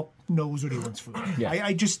 Klopp knows what he wants from him.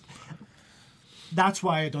 Yeah. That's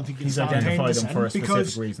why I don't think he's identified him for a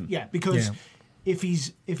specific reason. Yeah, because. Yeah. If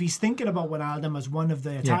he's thinking about Wijnaldum as one of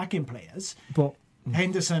the attacking players, but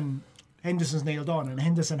Henderson's nailed on, and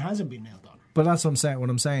Henderson hasn't been nailed on. But that's what I'm saying. What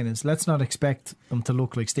I'm saying is, let's not expect him to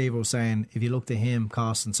look like Steve was saying. If you look at him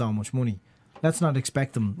costing so much money, let's not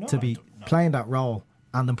expect him to be playing that role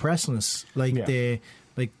and impressing us like you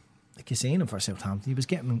seen him for Southampton. He was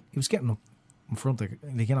getting up in front of,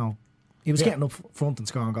 he was getting up front and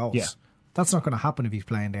scoring goals. Yeah. That's not going to happen if he's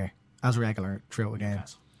playing there as regular throughout a game.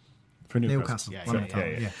 For Newcastle.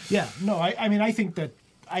 Yeah. No, I mean, I think that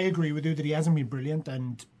I agree with you that he hasn't been brilliant,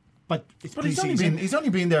 but he's only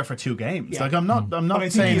been there for 2 games. Yeah. Like I'm not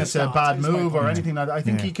saying it's a bad move or anything like that. I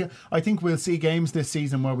think I think we'll see games this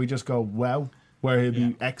season where we just go, wow, where he'll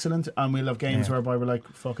be excellent, and we'll have games whereby we're like,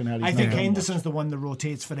 fucking hell. I think Henderson's the one that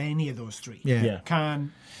rotates for any of those 3. Yeah.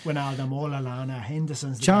 Can Wijnaldum or Lallana.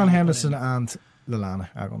 Henderson's John Henderson and Lallana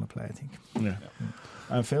are going to play, I think. Yeah.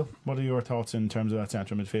 And Phil, what are your thoughts in terms of that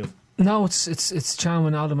central midfield? No, it's Chan,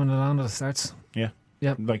 Wijnaldum and Lallana that starts. Yeah.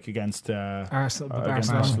 Yep. Like against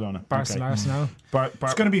Barcelona. Arsenal.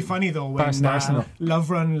 It's going to be funny though when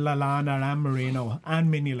Lovren, Lallana and Moreno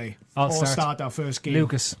and Mignolet all start our first game.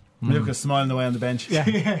 Lucas smiling away on the bench. Yeah.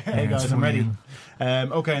 Hey guys, I'm ready.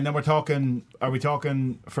 Okay, and then are we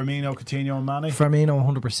talking Firmino, Coutinho and Mane? Firmino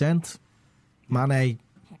 100%. Mane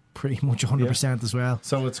pretty much 100% as well.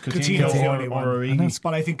 So it's Coutinho or Origi.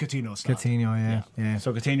 But I think Coutinho starts. Coutinho, yeah.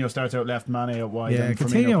 So Coutinho starts out left, Mane out wide. Yeah,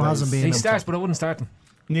 Coutinho hasn't been. He starts, but I wouldn't start him.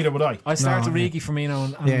 Neither would I. I start Origi,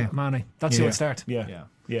 Firmino and Mane. That's who I'd start. Yeah.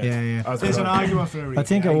 There's an argument for Origi. I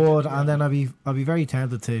think I would, and then I'd be very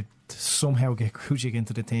tempted to somehow get Grujic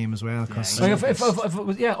into the team as well. If I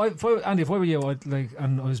were you,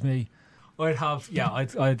 and it was me, I'd have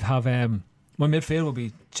my midfield would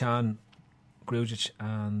be Chan, Grujic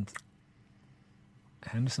and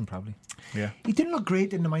Henderson probably. Yeah, he didn't look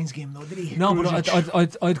great in the Mainz game though, did he? No, Grujic.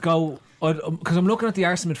 But I'd go because I'm looking at the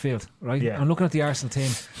Arsenal midfield, right? Yeah. I'm looking at the Arsenal team,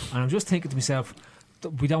 and I'm just thinking to myself,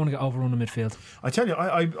 we don't want to get overrun the midfield. I tell you,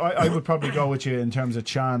 I would probably go with you in terms of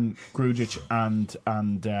Chan, Grujic and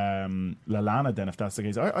Lallana then, if that's the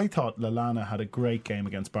case. I thought Lallana had a great game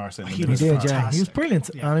against Barca. He did, yeah. He was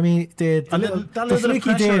brilliant. Yeah. And I mean, the flick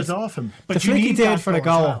he did off him. But the flick he did for the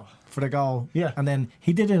goal. Well. For the goal, and then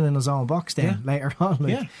he did it in his own box. Then later on,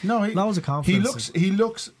 loads of confidence. He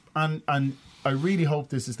looks, and I really hope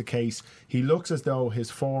this is the case. He looks as though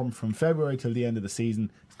his form from February till the end of the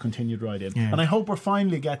season has continued right in. And I hope we're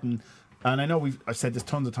finally getting... And I know I've said this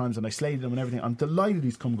tons of times and I slated him and everything. I'm delighted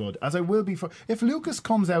he's come good, as I will be for... If Lucas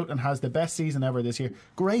comes out and has the best season ever this year,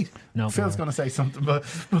 great. No, Phil's going to say something, but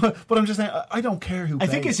I'm just saying, I don't care who plays.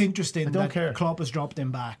 I think it's interesting that Klopp has dropped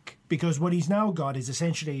him back, because what he's now got is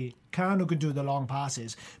essentially Khan, who can do the long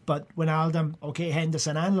passes, but Wijnaldum,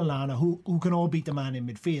 Henderson and Lallana, who can all beat the man in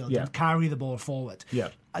midfield and carry the ball forward.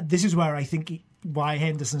 This is where I think... why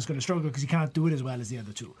Henderson's going to struggle, because he can't do it as well as the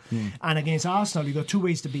other two. And against Arsenal, you've got two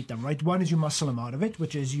ways to beat them, right? One is you muscle them out of it,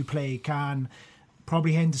 which is you play Khan,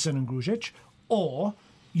 probably Henderson and Grujic, or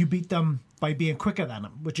you beat them by being quicker than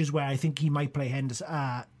them, which is where I think he might play Henderson,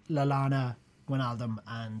 Lallana, Wijnaldum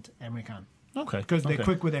and Emre Can. Okay. Because they're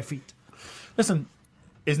quick with their feet. Listen,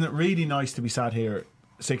 isn't it really nice to be sat here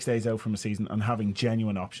 6 days out from a season and having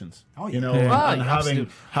genuine options, and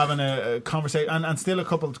having a conversation, and still a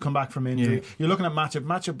couple to come back from injury. You're looking at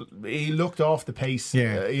Matchup, he looked off the pace,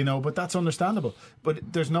 but that's understandable.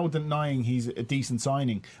 But there's no denying he's a decent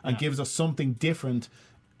signing and gives us something different.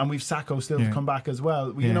 And we've Sacco still to come back as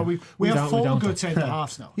well. We have four good centre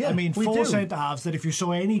halves now. I mean, four centre halves that if you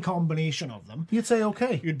saw any combination of them, you'd say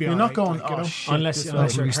okay. You'd be You're not going unless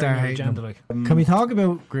we start hating them. Can we talk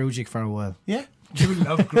about Grujic for a while? Yeah. You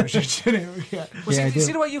love Grujic.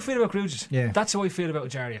 See the way you feel about Grujic? Yeah. That's how I feel about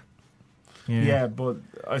Ejaria. Yeah, but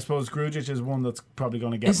I suppose Grujic is one that's probably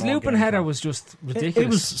going to get his looping header was just ridiculous. It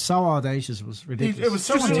was so audacious. It was ridiculous. It was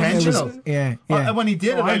so intentional. When he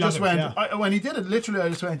did it, I just went. When he did it, literally, I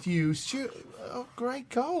just went, "You shoot! Oh, great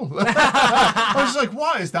goal!" I was like,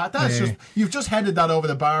 "What is that? That's just you've just headed that over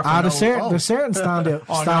the bar." There's certain standout.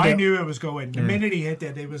 I knew it was going. The minute he hit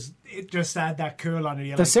it, it just had that curl on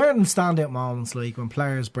it. There's certain standout moments, like when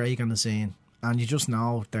players break on the scene, and you just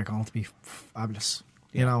know they're going to be fabulous.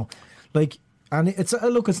 You know. Like, and it's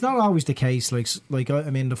it's not always the case. Like I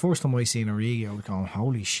mean, the first time I seen Origi, I was going,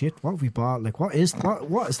 "Holy shit, what have we bought? Like, what is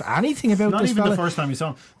anything about not this?" Not even the first time you saw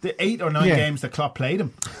him. The 8 or 9 games that Klopp played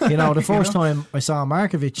him. You know, the first time I saw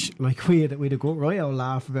Markovic, like we had a good royal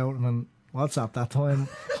laugh about him on WhatsApp that time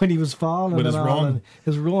when he was falling with and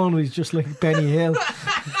his run was just like Benny Hill.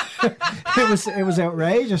 It was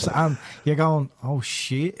outrageous, and you're going, oh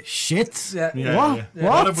shit, what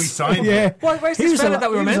have we signed? Where's this fella that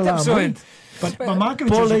we were meant to have signed? But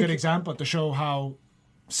Markovic is a good example to show how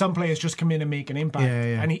some players just come in and make an impact.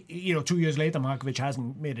 And he, 2 years later, Markovic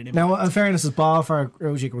hasn't made an impact. Now, in fairness, his ball for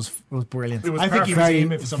Grujic was brilliant. I think he was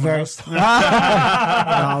aiming for someone else.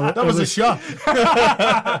 That was a shot.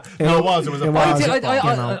 No, it was a pass.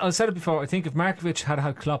 I said it before. I think if Markovic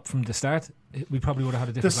had Klopp from the start, we probably would have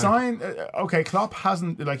had a different Klopp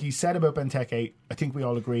hasn't, like he said about Benteke, I think we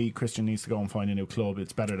all agree Christian needs to go and find a new club.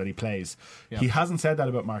 It's better that he plays. He hasn't said that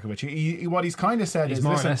about Markovic. What he's kind of said is,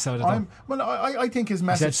 listen, I think his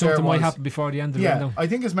message said something might happen before the end of the window. I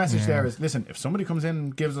think his message there is, listen, if somebody comes in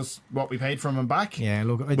and gives us what we paid from him back,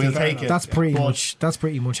 we'll take it. That's pretty much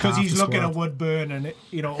because he's looking at Woodburn and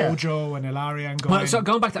Ojo and Ilaria and going. Well, so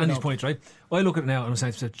going back to Andy's point, right? I look at it now and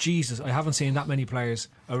I'm saying, Jesus, I haven't seen that many players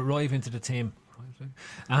arrive into the team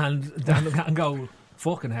and go,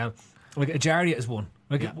 fucking hell. Like Ejaria is one.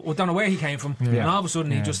 Like I don't know where he came from, and all of a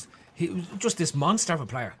sudden he was just this monster of a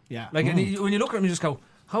player. Like and when you look at him, you just go,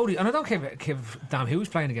 holy! And I don't give damn who he's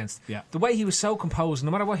playing against. The way he was so composed,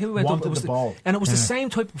 no matter who went up, it was the ball, and it was the same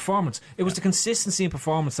type of performance. It was the consistency in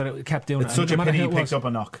performance that it kept doing. It's such a pity he picked up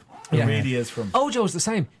a knock. It really is from Ojo's the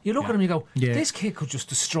same. You look at him, you go, this kid could just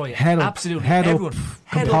destroy absolutely everyone.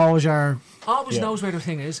 Composure. Always knows where the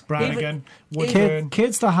thing is. Brannigan,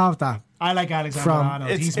 kids that have that. I like Alexander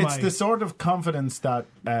Arnold. It's the sort of confidence that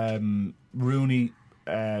Rooney,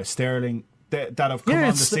 Sterling, that have come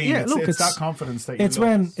on the scene. It's that confidence that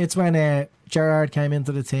it's when Gerrard came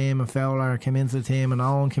into the team and Fowler came into the team and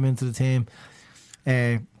Owen came into the team.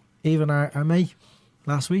 Even our mate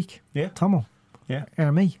last week, Tomo,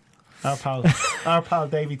 our mate, our pal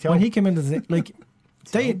Davy Tell. When he came into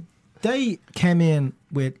the they came in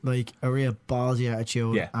with like a real ballsy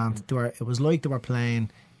attitude, and it was like they were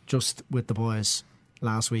playing just with the boys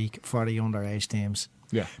last week for the underage teams.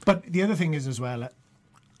 But the other thing is as well,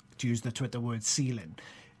 to use the Twitter word ceiling,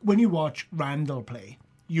 when you watch Randall play,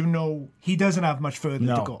 you know he doesn't have much further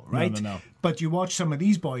to go, right? No. But you watch some of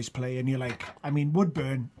these boys play and you're like, I mean,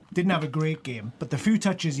 Woodburn didn't have a great game, but the few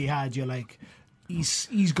touches he had, you're like,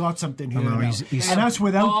 he's got something here. And that's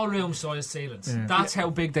without ballroom sized ceilings. That's how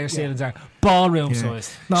big their ceilings are. Ballroom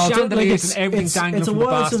sized. Chandeliers and everything dangling from the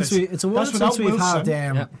bastards. It's a while since we've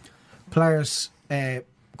had players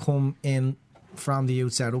come in from the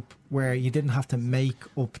outset up, where you didn't have to make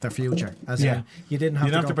up their future. As in, you didn't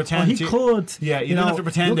have to pretend. he could. Yeah, you didn't have to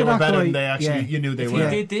pretend they were better than they actually. You knew they were.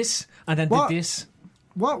 He did this and then did this.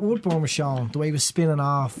 What Woodburn was showing, the way he was spinning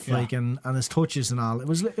off, like and his touches and all, it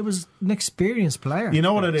was an experienced player. You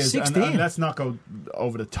know what it is, 16. and let's not go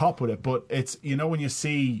over the top with it, but it's when you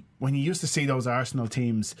used to see those Arsenal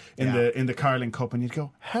teams in the Carling Cup, and you'd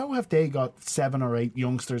go, how have they got 7 or 8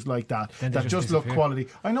 youngsters like that that just look quality?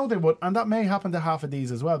 I know they would, and that may happen to half of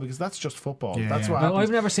these as well, because that's just football. That's what happens.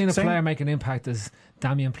 I've never seen a player make an impact as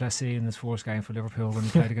Damien Plessis in his first game for Liverpool when he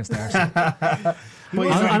played against Arsenal.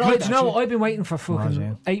 I've been waiting for fucking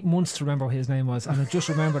 8 months to remember what his name was, and I just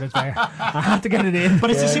remembered it there. I had to get it in. But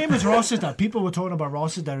it's the same as Rossiter. People were talking about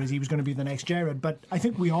Rossiter as he was going to be the next Gerrard, but I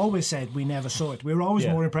think we always said we never saw it. We were always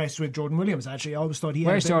more impressed with Jordan Williams. Actually, I always thought he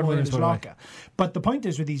had a bit more in his locker. But the point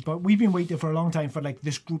is with these, but we've been waiting for a long time for like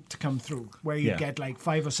this group to come through, where you get like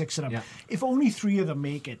 5 or 6 of them. If only 3 of them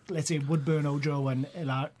make it, let's say Woodburn, Ojo, and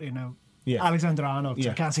Alexander Arnold.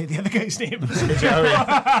 I can't say the other guy's name. If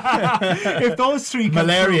those 3 come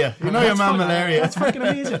Malaria. through, your man Malaria. That's fucking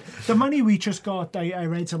amazing. The money we just got, I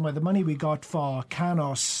read somewhere, the money we got for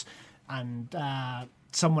Canos and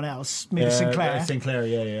someone else, maybe Sinclair.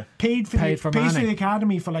 Sinclair, Paid for the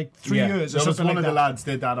academy for like 3 years. Or something one like of the that. lads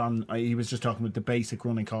did that on. He was just talking about the basic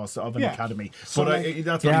running costs of an academy. So but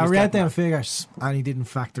that's what I read them figures, and he didn't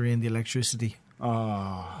factor in the electricity.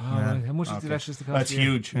 How much is the electricity cost? That's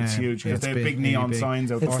huge. It's huge because they have big neon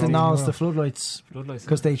signs out there. It's the floodlights.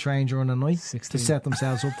 Because they train during the night to set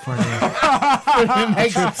themselves up for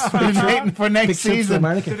for next season.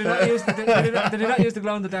 Did they not use the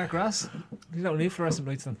glow in the dark grass? You don't need fluorescent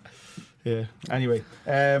lights then. Yeah. Anyway,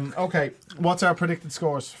 okay. What's our predicted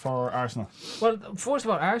scores for Arsenal? Well, first of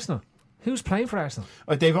all, Arsenal. Who's playing for Arsenal?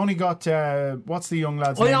 They've only got what's the young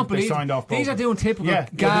lads? I name don't believe they signed off. These are doing typical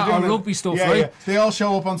or rugby stuff, right? Yeah. They all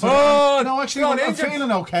show up on Sunday. Oh, no, actually, I'm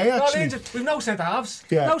feeling okay. Actually, we've no centre halves.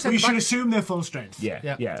 Yeah. We should assume they're full strength.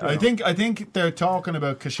 Yeah. I think they're talking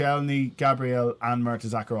about Koscielny, Gabriel, and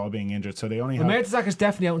Mertesacker all being injured, so they only have. Mertesacker's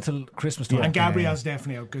definitely out until Christmas time, and Gabriel's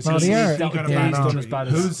definitely out because he's got a bad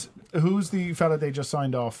injury. Who's the fella they just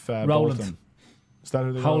signed off? Roland. Bolton? Is that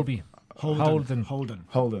who they Holby. Holden.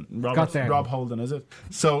 Rob Holden, is it?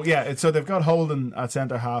 So so they've got Holden at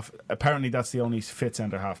centre half. Apparently, that's the only fit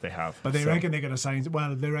centre half they have. But they reckon they're going to sign.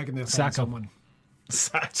 Well, they reckon they'll sign someone.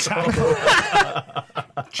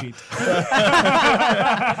 Cheat.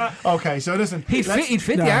 Okay, so listen, he'd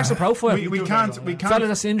fit the Arsenal profile. We can't. Fella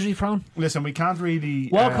that's injury prone. Listen, we can't really.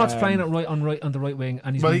 Walcott's playing on the right wing,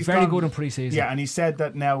 and he's been very good in pre-season. Yeah, and he said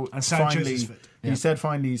that now. And Sanchez is fit. He said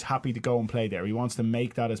finally he's happy to go and play there. He wants to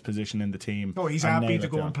make that his position in the team. Oh, he's happy to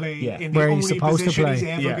go and play in the where only he's supposed position to play.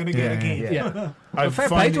 He's ever going to get a game. Yeah. I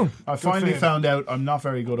finally found out I'm not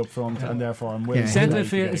very good up front, and therefore I'm willing. Centre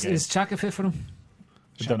midfield is Xhaka fit for him?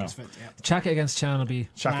 I don't know. Xhaka against Chan will be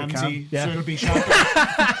Xhaka Khan. So it'll be Xhaka.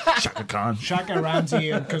 Xhaka Khan. Xhaka, Ramsey,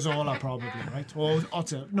 and Cazorla probably, right?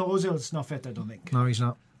 Ozil's not fit, I don't think. No, he's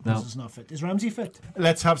not. Ozil's not fit. Is Ramsey fit?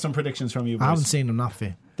 Let's have some predictions from you boys. I haven't seen him not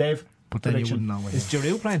fit. Dave? But then you wouldn't know. Is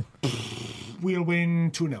Giroud playing? We'll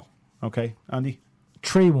win 2-0. Okay, Andy?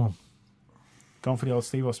 3-1. Going for the old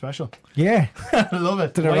Steve-O special. Yeah. I love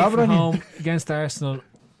it. Away from home against Arsenal,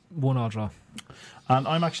 1-1 draw. And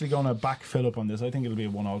I'm actually going to back Philip on this. I think it'll be a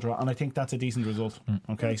 1-1 draw, and I think that's a decent result.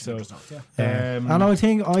 Okay, so and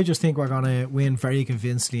I just think we're going to win very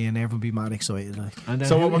convincingly, and everyone be mad excited. And then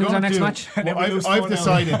so who's our next match? I've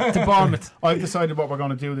decided to Bournemouth. I've decided what we're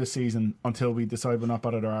going to do this season until we decide we're not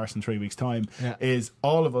bad at our arse in 3 weeks' time. Is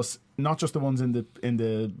all of us, not just the ones in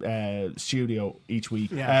the studio each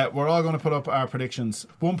week. We're all going to put up our predictions.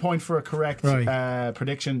 1 point for a correct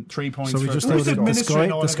prediction, 3 points. So we for just do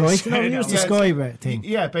the Sky thing.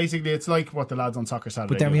 Yeah, basically it's like what the lads on Soccer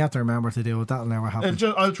Saturday. But then do. we have to remember to do it. That'll never happen.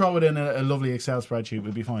 I'll throw it in a lovely Excel spreadsheet.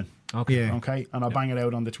 We'll be fine. Okay. Yeah. Okay, and I'll bang it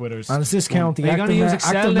out on the Twitters. And does this count the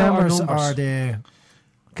active members or are the?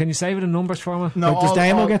 Can you save it in numbers for me? No, does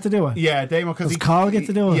Damo get to do it? Yeah, Damo. Does Carl get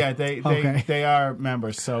to do it? Yeah, they are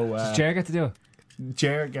members. So does Jer get to do it?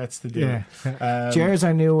 Jer gets to do it. Jer's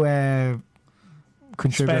our new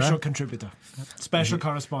contributor. Special contributor. Special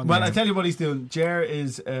correspondent. Well, I tell you what he's doing. Jer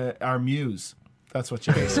is our muse. That's what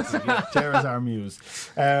Jer is. Jer is our muse.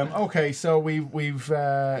 Okay, so we've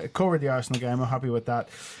covered the Arsenal game. I'm happy with that.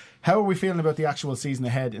 How are we feeling about the actual season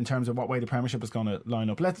ahead in terms of what way the Premiership is going to line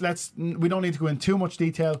up? Let's we don't need to go in too much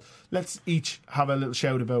detail. Let's each have a little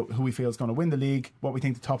shout about who we feel is going to win the league, what we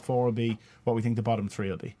think the top 4 will be, what we think the bottom 3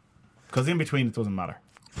 will be. Because in between it doesn't matter.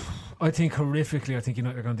 I think horrifically, I think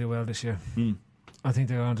United are going to do well this year. I think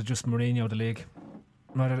they're going to just Mourinho the league.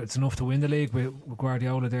 It's enough to win the league with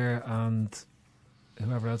Guardiola there, and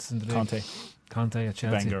whoever else is in the league. Conte at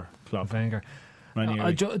Chelsea. Wenger, Klopp. Wenger. Ranieri.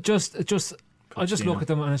 I just look at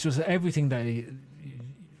them and it's just everything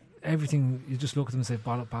you just look at them and say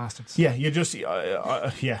bollock bastards. Yeah, you just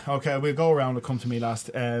okay, we'll go around and come to me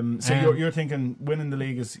last. So you're thinking winning the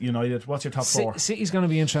league is United. What's your top four? City's going to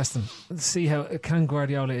be interesting. See how can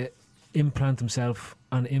Guardiola implant himself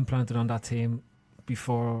and implant it on that team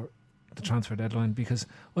before the transfer deadline, because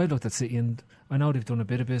I looked at City and I know they've done a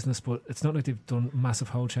bit of business, but it's not like they've done massive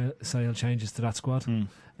wholesale changes to that squad.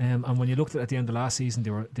 And when you looked at the end of last season,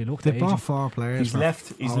 they looked. They bought 4 players. He's left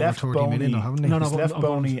 30 Boney, million, haven't he? He's left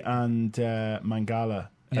Boney and Mangala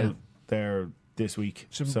out there this week.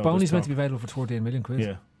 So Boney's meant to be available for 14 million quid.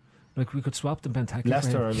 Yeah. Like we could swap them Benteke.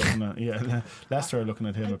 Leicester are looking at Leicester are looking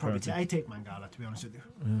at him. Apparently, I take Mangala, to be honest with you.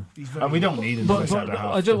 And we don't need him. But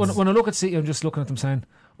when I look at City, I'm just looking at them saying,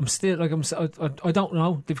 I'm still like I don't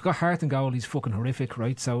know. They've got Hart in goal. He's fucking horrific,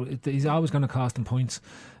 right? So he's always going to cost them points.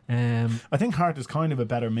 I think Hart is kind of a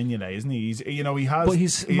better Mignolet, isn't he?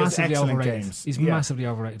 He's massively overrated. Games. He's massively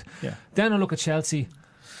overrated. Yeah. Then I look at Chelsea.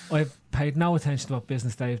 I've paid no attention to what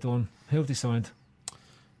business they've done. Who have they signed?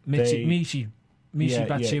 Michi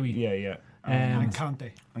Batshuayi. Yeah. And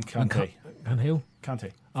Kante. And who?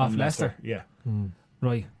 Kante. Off Leicester. Yeah.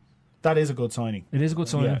 Right. That is a good signing. It is a good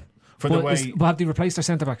signing. Yeah. But have they replaced their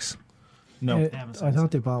centre backs? No. I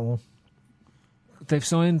thought they bought one. They've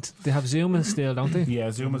signed. They have Zuma still, don't they?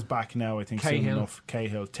 Yeah, Zuma's back now. I think soon enough.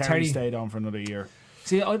 Cahill. Terry stayed on for another year.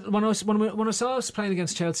 See, when I saw us playing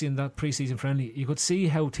against Chelsea in that pre-season friendly, you could see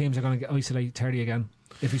how teams are going to isolate Terry again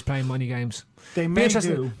if he's playing many games. They may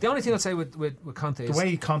do. The only thing I'd say with Conte is the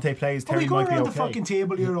way Conte plays, Terry might be okay. the fucking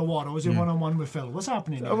table here or what? Or was it one-on-one with Phil? What's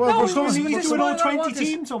happening? He's doing all 20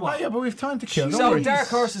 teams or what? Yeah, but we've time to kill. So dark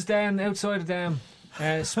horses down outside of them.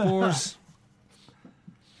 Spurs.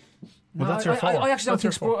 Well, that's your four. I actually don't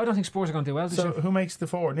think Spurs. I don't think Spurs are going to do well this year. So who makes the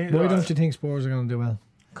four? Why don't you think Spurs are going to do well?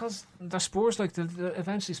 Because they're Spurs, like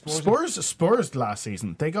eventually Spurs. Spurs last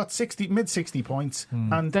season they got mid 60 points,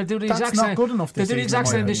 and they'll do the that's exact not same. good enough. They'll do the exact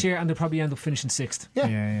same this year, and they'll probably end up finishing 6th. Yeah.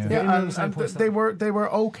 And they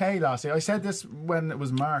were okay last year. I said this when it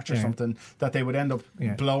was March or something that they would end up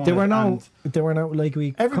blowing. They were no like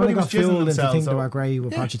we everybody got fooled into thinking they were great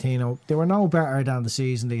with Yeah. Pochettino. They were no better than the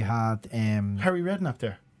season they had. Harry Redknapp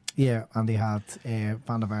there. Yeah, and they had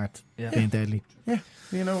Van der Vaart being deadly. Yeah,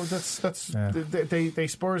 they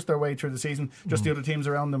Spurs their way through the season. Just the other teams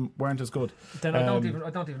around them weren't as good. Then I don't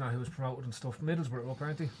even know who was promoted and stuff. Middlesbrough up,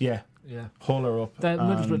 aren't they? Yeah. Hull are up.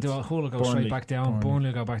 Middlesbrough, Hull will go Burnley. straight back down. Burnley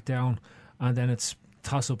will go back down, and then it's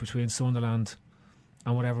toss up between Sunderland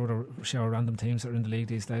and whatever other show random teams that are in the league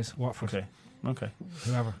these days. Watford. Okay.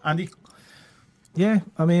 Whoever. Andy. Yeah,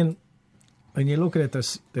 I mean, when you look at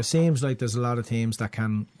it, there seems like there's a lot of teams that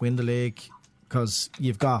can win the league because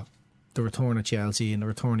you've got the return of Chelsea and the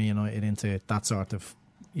return of United into that sort of,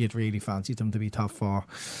 you'd really fancy them to be top 4.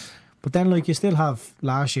 But then, like, you still have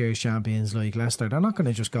last year's champions like Leicester. They're not going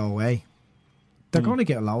to just go away. They're going to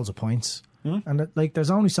get loads of points. And, like,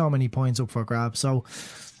 there's only so many points up for grabs. So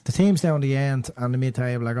the teams down the end and the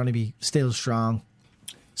mid-table are going to be still strong.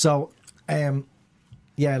 So,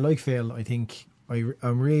 like Phil, I think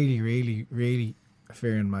I'm really, really, really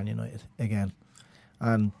fearing Man United again.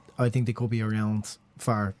 And I think they could be around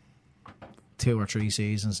for 2 or 3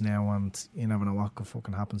 seasons now, and you never know what could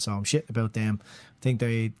fucking happen. So I'm shit about them. I think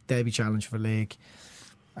they'll be challenged for the league.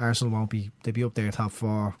 Arsenal won't be. They'll be up there top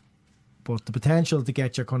 4. But the potential to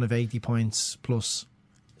get your kind of 80 points plus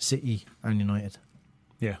City and United.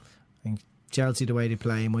 Yeah. I think Chelsea, the way they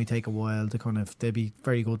play, might take a while to they'll be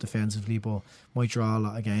very good defensively, but might draw a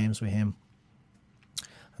lot of games with him.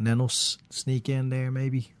 And then us sneak in there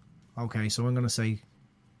maybe. Okay, so I'm going to say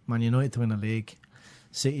Man United to win the league,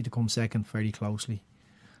 City to come second very closely.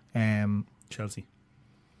 Chelsea.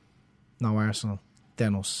 No, Arsenal,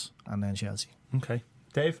 then us, and then Chelsea. Okay.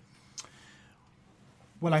 Dave?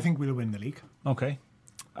 Well, I think we'll win the league. Okay.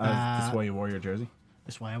 That's why you wore your jersey?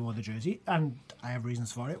 That's why I wore the jersey, and I have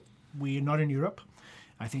reasons for it. We're not in Europe.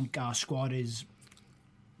 I think our squad is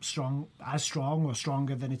strong or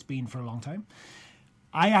stronger than it's been for a long time.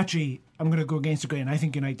 I'm going to go against the grain. I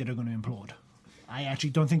think United are going to implode. I actually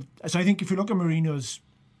don't think... So I think if you look at Mourinho's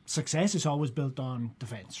success, it's always built on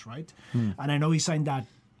defence, right? And I know he signed that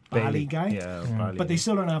Bailey guy, Bailey, but they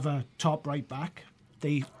still don't have a top right back.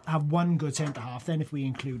 They have one good centre-half then, if we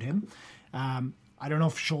include him. I don't know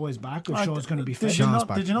if Shaw is back, if Shaw's going to be fit.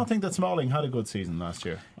 Did you not think that Smalling had a good season last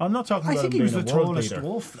year? I'm not talking about I think him he was being the a world tallest leader.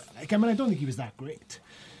 dwarf. I don't think he was that great.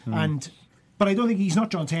 But I don't think he's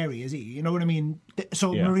not John Terry, is he? You know what I mean?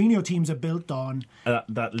 So Mourinho teams are built on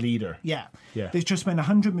that leader. Yeah. They've just spent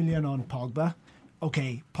 100 million on Pogba.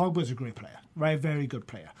 okay, Pogba's a great player, right? Very good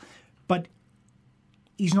player, but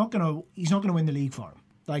he's not gonna win the league for him.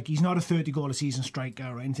 Like, he's not a 30-goal a season striker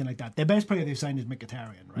or anything like that. The best player they've signed is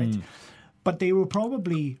Mkhitaryan, right? But they were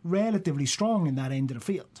probably relatively strong in that end of the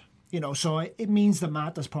field. You know, so it means that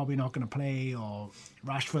Mata's probably not going to play, or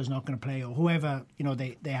Rashford's not going to play, or whoever, you know,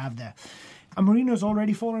 they have there. And Mourinho's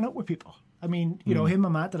already fallen out with people. I mean, you know, him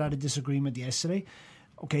and Mata had a disagreement yesterday.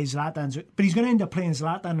 Okay, but he's going to end up playing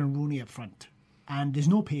Zlatan and Rooney up front. And there's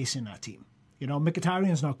no pace in that team. You know,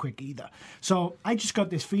 Mkhitaryan's not quick either. So I just got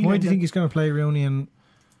this feeling. Why do you think he's going to play Rooney and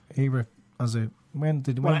Ibra as a...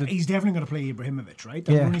 He's definitely going to play Ibrahimovic, right?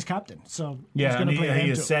 And Rooney's captain. So yeah, he's going to play he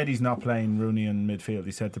has said he's not playing Rooney in midfield.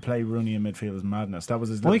 He said to play Rooney in midfield is madness. That was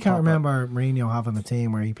his... I can't remember Mourinho having a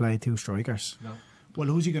team where he played 2 strikers. No. Well,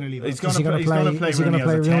 who's he going to leave? He's going to play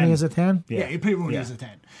Rooney as a 10? Yeah, he'll play Rooney as a 10.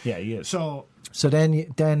 Yeah, he is. So then,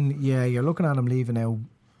 you're looking at him leaving out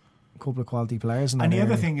a couple of quality players. And the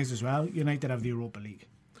other thing is as well, United have the Europa League.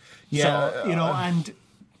 Yeah. So, you know, and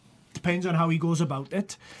depends on how he goes about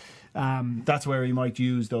it. That's where he might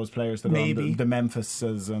use those players that maybe. Are on the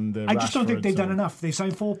Memphises and the I just don't think they've done enough. They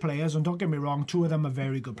signed 4 players, and don't get me wrong, 2 of them are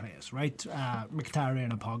very good players, right?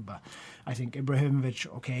 Mkhitaryan and Pogba. I think Ibrahimovic,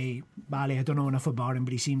 okay. Bale, I don't know enough about him,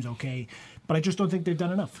 but he seems okay. But I just don't think they've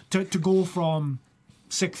done enough to go from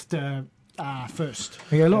 6th to 1st.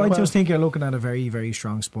 Yeah, I just think you're looking at a very, very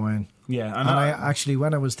strong spine. Yeah, and I actually,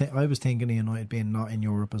 when I was thinking of United being not in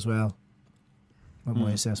Europe as well. With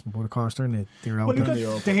my assessment, but of course they're out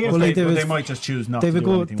there. They might just choose not to do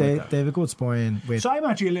anything with that. They have a good spine. So I'm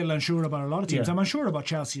actually a little unsure about a lot of teams. I'm unsure about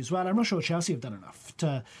Chelsea as well. I'm not sure Chelsea have done enough.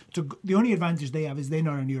 The only advantage they have is they're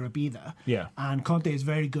not in Europe either. Yeah. And Conte is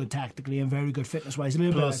very good tactically and very good fitness-wise. A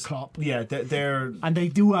little bit like Klopp. Yeah, they're... And they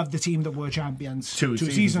do have the team that were champions two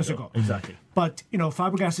seasons ago. Exactly. But, you know,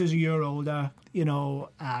 Fabregas is a year older. You know,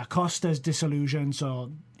 Costa's disillusioned,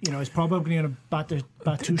 so... You know, it's probably going to bat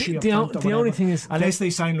Tuchel up front. The only thing is... Unless they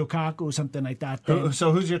sign Lukaku or something like that.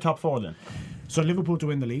 So who's your top 4 then? So Liverpool to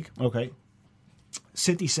win the league. Okay.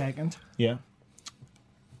 City 2nd. Yeah.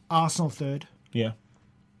 Arsenal 3rd. Yeah.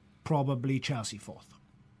 Probably Chelsea 4th.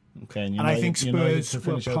 Okay. And I think Spurs will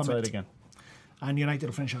finish outside again. And United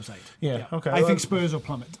will finish outside. Yeah. Okay. I think Spurs will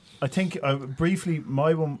plummet. I think, briefly,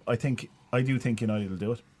 my one, I do think United will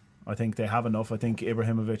do it. I think they have enough. I think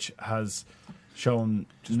Ibrahimovic has... shown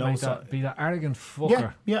be that arrogant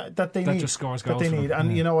fucker. Yeah, that they need. Just scores goals. That they need,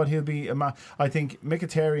 and you know what? He'll be. I think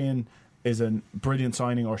Mkhitaryan is a brilliant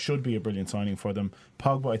signing, or should be a brilliant signing for them.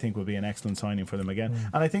 Pogba, I think, will be an excellent signing for them again.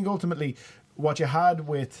 And I think ultimately, what you had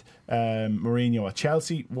with Mourinho at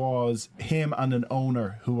Chelsea was him and an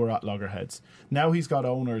owner who were at loggerheads. Now he's got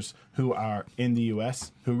owners who are in the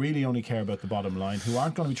US, who really only care about the bottom line, who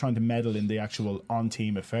aren't going to be trying to meddle in the actual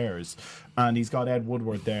on-team affairs. And he's got Ed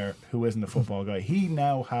Woodward there, who isn't a football guy. He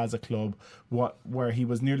now has a club where he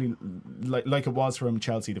was nearly like it was for him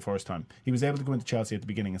Chelsea the first time. He was able to go into Chelsea at the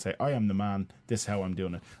beginning and say, I am the man, this is how I'm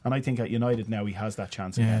doing it. And I think at United now he has that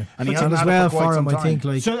chance again. And he hasn't as had well it for quite for him, some I think,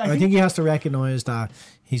 time. I think he has to recognise that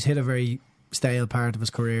he's hit a very stale part of his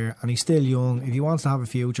career and he's still young. If he wants to have a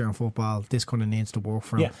future in football, this kind of needs to work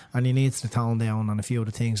for him, and he needs to tone down on a few of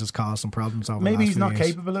the things that's caused some problems over maybe the last he's not few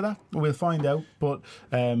years. capable of that. We'll find out, but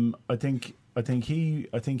I think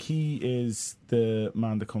he is the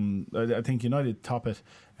man to come. I think United top it.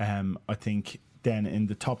 I think then in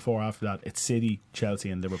the top 4 after that, it's City, Chelsea,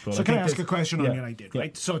 and Liverpool. So can I ask a question on United?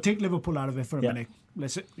 Right. So take Liverpool out of it for a minute.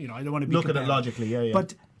 Let's, I don't want to be look at it logically. Yeah.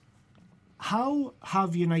 But how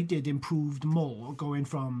have United improved more going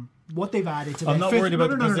from what they've added to? I'm not worried about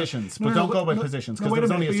the positions, but don't go by positions because there's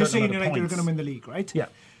only a certain You're saying amount of United points. are going to win the league, right? Yeah.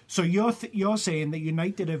 So you're saying that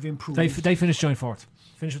United have improved. They finished joint 4th.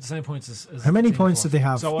 Finished with the same points as how many points did they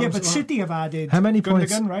have? So but City have added how many Gundogan,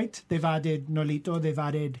 points? right? They've added Nolito. They've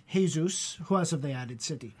added Jesus. Who else have they added?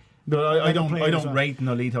 City. No, I don't rate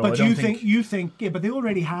Nolito. But you think, but they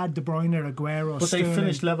already had De Bruyne, Aguero, but Sterling. they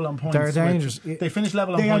finished level on points. They're dangerous. They finished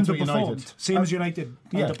level on points with United. Same as United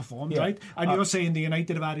underperformed, right? And you're saying the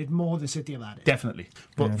United have added more than City have added. Definitely.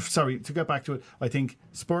 But sorry, to get back to it, I think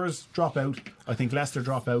Spurs drop out, I think Leicester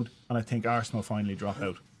drop out, and I think Arsenal finally drop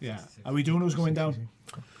out. Yeah. Are we doing who's going down?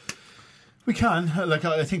 We can. Like,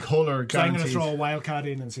 I think Hull are guaranteed. So I'm going to throw a wild card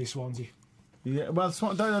in and say Swansea. Yeah, well,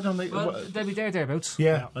 I don't think. They'll be thereabouts.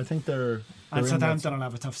 Yeah, I think they're and Southampton will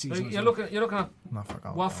have a tough season. You're looking at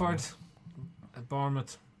Watford,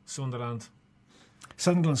 Bournemouth, Sunderland.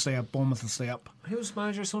 Sunderland stay up, Bournemouth will stay up. Who's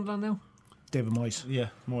manager of Sunderland now? David Moyes. Yeah,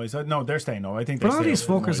 Moyes. No, they're staying. No, I think. But all these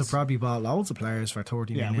fuckers have probably bought loads of players for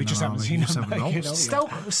 30 million. Yeah, we just haven't seen them.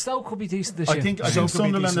 Stoke could be decent this year. I think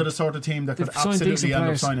Sunderland are the sort of team that could absolutely end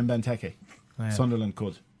up signing Benteke. Yeah. Sunderland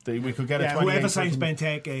could. We could get a 28. Whoever signs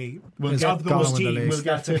Benteke, we'll get of those teams. We'll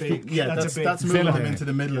get 50. That's moving them into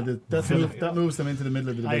the middle of the. That moves them into the middle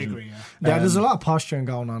of the division. I agree. There's a lot of posturing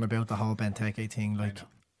going on about the whole Benteke thing. Like,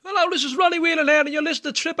 hello, this is Ronnie Whelan here, and you're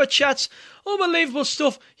listening to Tripper Chats. Unbelievable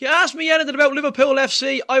stuff. You ask me anything about Liverpool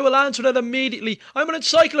FC, I will answer it immediately. I'm an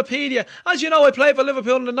encyclopedia. As you know, I played for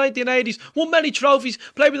Liverpool in the 1980s, won many trophies,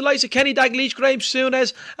 played with the likes of Kenny Dalglish, Graham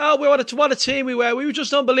Souness. What a team we were. We were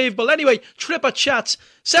just unbelievable. Anyway, Tripper Chats.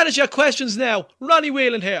 Send us your questions now. Ronnie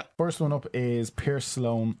Whelan here. First one up is Pierce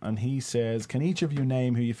Sloan, and he says, can each of you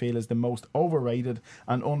name who you feel is the most overrated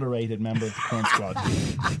and underrated member of the current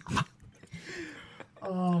squad?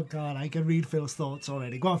 Oh, God, I can read Phil's thoughts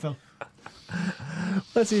already. Go on, Phil.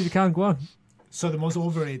 Let's see if you can. Go on. So the most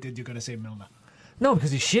overrated, you're going to say Milner? No,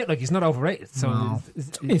 because he's shit. Like, he's not overrated. So no.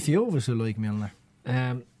 If you obviously like Milner.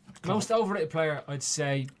 Most overrated player, I'd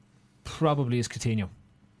say, probably is Coutinho.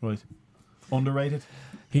 Right. Underrated?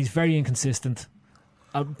 He's very inconsistent.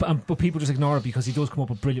 But people just ignore it because he does come up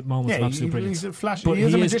with brilliant moments of absolute brilliance. He's a flash. But he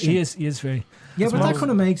is a magician. He is very... Yeah, but that kind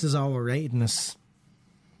of makes his overratedness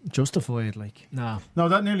justified, like. No,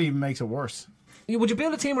 that nearly even makes it worse. Would you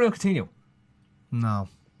build a team around Coutinho? No.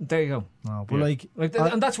 There you go. No, but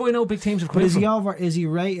and that's why I know big teams have quit. But is he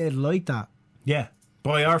rated like that? Yeah.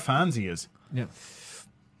 By our fans he is. Yeah.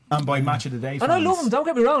 And by Match of the Day fans. And I love him, don't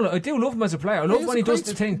get me wrong, I do love him as a player. I love when he does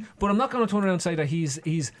the thing, but I'm not going to turn around and say that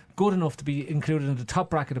he's good enough to be included in the top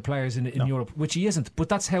bracket of players in Europe, which he isn't. But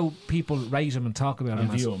that's how people rate him and talk about him.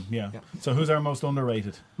 And view him, yeah. So who's our most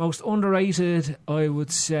underrated? Most underrated, I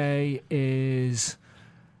would say, is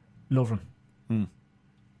Lovren.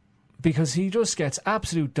 Because he just gets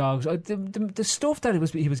absolute dogs. The stuff that he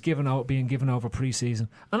was being given over pre-season,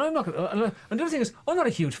 and I'm not. And the other thing is, I'm not a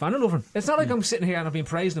huge fan of Lovren. It's not like I'm sitting here and I've been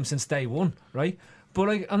praising him since day one, right? But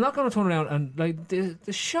like, I'm not going to turn around and like the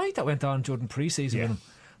shite that went on during pre-season with him,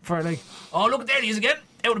 for like, oh look, there he is again,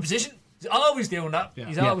 out of position. He's always doing that.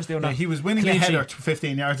 He's always doing that. He was winning a header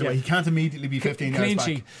 15 yards away. He can't immediately be 15 yards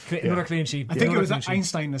back. Another clean sheet. I think it was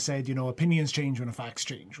Einstein that said, opinions change when the facts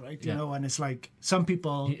change, right? You know, and it's like some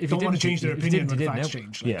people don't want to change their opinion when the facts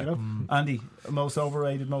change. Like, Andy, most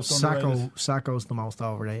overrated, most underrated? Sacco's the most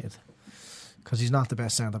overrated because he's not the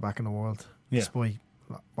best centre back in the world, despite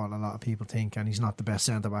what a lot of people think, and he's not the best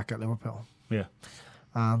centre back at Liverpool. Yeah,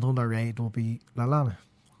 and underrated will be Lallana.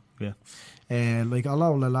 Yeah.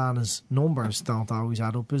 Although Lallana's numbers don't always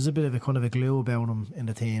add up, there's a bit of a kind of a glue about him in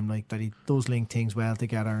the team, like that he does link things well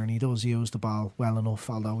together and he does use the ball well enough,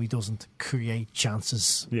 although he doesn't create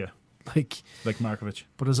chances. Yeah. Like Markovic.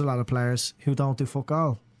 But there's a lot of players who don't do fuck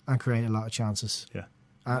all and create a lot of chances. Yeah.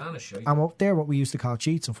 And they're what we used to call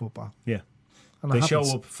cheats in football. Yeah. And they show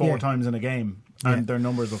up four times in a game and their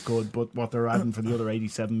numbers look good, but what they're adding for the other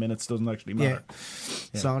 87 minutes doesn't actually matter.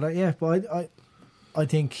 Yeah. So, but I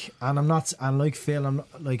think, and I'm not, and like Phil, I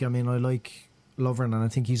like Lovren, and I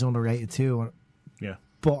think he's underrated too. Yeah.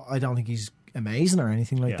 But I don't think he's amazing or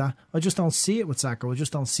anything like that. I just don't see it with Sacco. I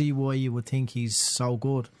just don't see why you would think he's so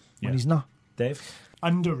good when he's not. Dave?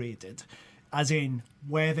 Underrated, as in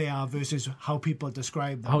where they are versus how people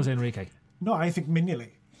describe them. How's Enrique? No, I think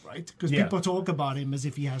Mignolet. Right? Because people talk about him as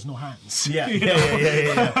if he has no hands. Yeah. He's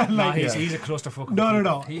a clusterfuck.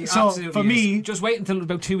 No. So for me, just wait until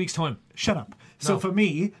about 2 weeks' time. Shut up. So for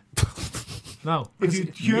me, no. If you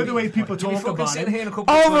hear the way people talk about him,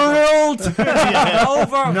 overruled.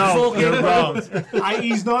 You're wrong.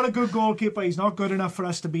 He's not a good goalkeeper. He's not good enough for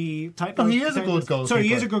us to be. He is a good goalkeeper. So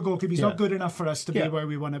he is a good goalkeeper. He's not good enough for us to be where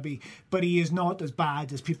we want to be. But he is not as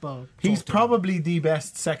bad as people. He's probably the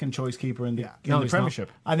best second choice keeper in the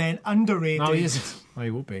Premiership. And then underrated. No, he isn't. He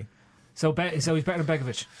would be. So he's better than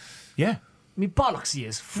Begovic. Yeah. I mean, bollocks he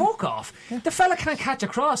is. Fuck off. The fella can't catch a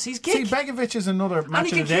cross. He's geek. See, Begovic is another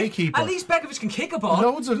Match of the Day keeper. At least Begovic can kick a ball.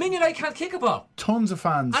 Mignolet can't kick a ball. Tons of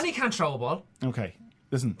fans. And he can't throw a ball. Okay,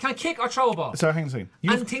 listen. Can't kick or throw a ball. Sorry, hang on a second.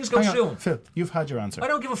 And things go through him. Phil, you've had your answer. I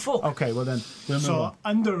don't give a fuck. Okay, well then, we'll move on.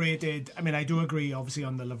 Underrated, I mean, I do agree, obviously,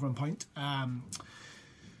 on the Lovren point.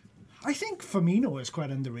 I think Firmino is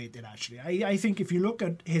quite underrated, actually. I think if you look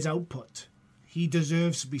at his output, he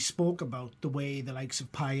deserves to be spoke about the way the likes of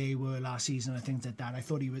Payet were last season and things like that. I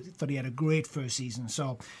thought he had a great first season.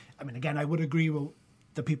 So, I mean, again, I would agree with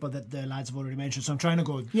the people that the lads have already mentioned. So I'm trying to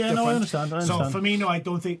go different. I understand. So Firmino, I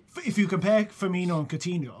don't think, if you compare Firmino and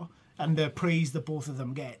Coutinho and the praise that both of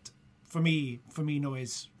them get, for me, Firmino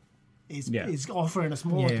is offering us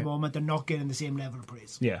more at the moment and not getting the same level of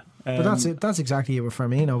praise. Yeah, but that's it. That's exactly it with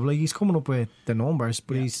Firmino. Like, he's coming up with the numbers,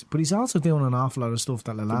 but he's also doing an awful lot of stuff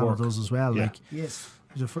that Lallana does as well. Yeah. Like,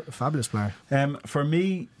 he's a fabulous player. For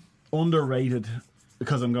me, underrated,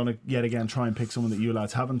 because I'm going to yet again try and pick someone that you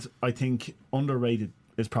lads haven't. I think underrated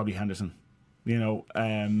is probably Henderson. You know,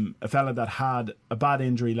 a fella that had a bad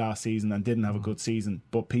injury last season and didn't have a good season,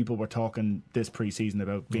 but people were talking this pre-season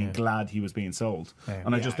about being glad he was being sold,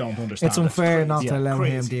 and I just don't understand. It's unfair not to allow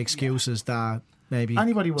him the excuses that maybe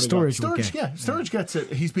anybody would have Sturridge would Sturridge, get. Sturridge gets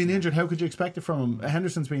it. He's been injured. How could you expect it from him?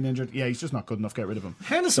 Henderson's been injured. Yeah, he's just not good enough. Get rid of him.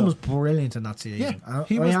 Henderson was brilliant in that season. Yeah,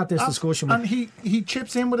 I had this discussion with, and he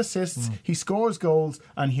chips in with assists. He scores goals,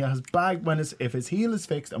 and he has if his heel is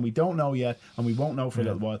fixed, and we don't know yet, and we won't know for a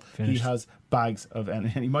little while. Finished. He has bags of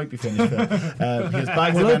energy. He might be finished. He has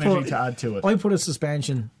bags of energy to add to it. I put a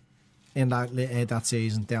suspension in that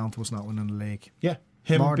season down to us not winning the league. Yeah,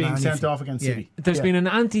 him More being than sent anything. off against City. There's been an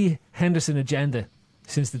anti-Henderson agenda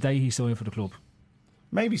since the day he signed for the club.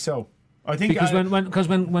 Maybe so. I think because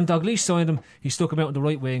when Dalglish signed him, he stuck him out on the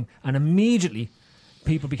right wing, and immediately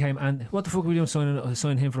people became, and what the fuck are we doing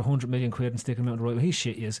signing him for 100 million quid and sticking him out on the right wing? He's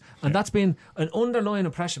shit, he is. And that's been an underlying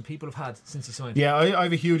impression people have had since he signed. Yeah, I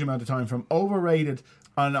have a huge amount of time from overrated,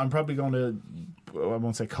 and I'm probably going to, I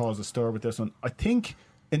won't say cause a stir with this one. I think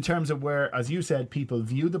in terms of where, as you said, people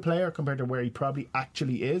view the player compared to where he probably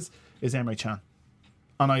actually is Emre Can.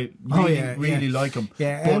 And I really like him.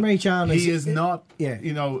 Yeah, but Emre Can is not. Yeah.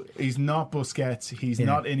 You know, he's not Busquets. He's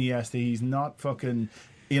not Iniesta. He's not fucking.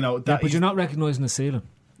 You know, that but you're not recognising the ceiling.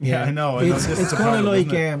 Yeah, I know. It's kind of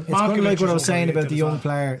like it's kind of like what I was saying about the young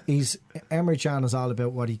player. Emre Can is all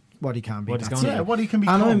about what he can be. What he can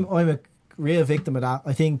become. And I'm a real victim of that.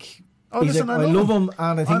 I think. I love him,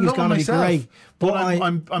 and I think he's going to be great. But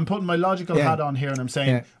I'm putting my logical hat on here, and I'm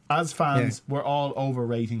saying, as fans, we're all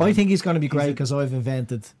overrating him. I think he's going to be great because I've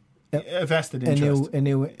invented a vested interest. A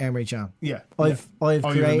new Emre Can. Yeah, I've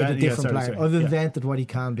created a different player. I've invented what he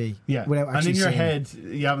can be. Yeah, without actually and in your seeing head,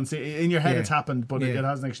 you haven't seen. In your head, it's happened, but it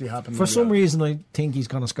hasn't actually happened. For some reason, I think he's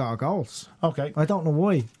going to score goals. Okay, I don't know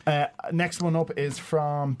why. Next one up is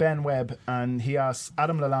from Ben Webb, and he asks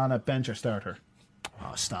Adam Lallana, bench or starter?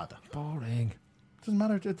 Oh, starter. Boring. Doesn't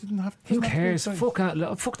matter. It didn't have. Who cares? Fuck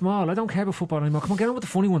them all. I don't care about football anymore. Come on, get on with the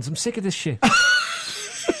funny ones. I'm sick of this shit.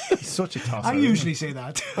 He's such a tosser. I usually say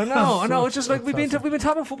that. I know. It's just like we've been talking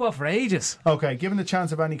about football for ages. Okay, given the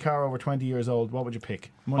chance of any car over 20 years old, what would you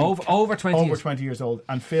pick? Over 20 years old,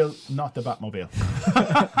 and Phil, not the Batmobile.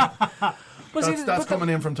 That's coming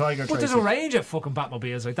in from Tiger. But there's a range of fucking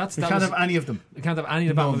Batmobiles. Like you can't have any of them. You can't have any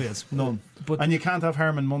of the Batmobiles. None. And you can't have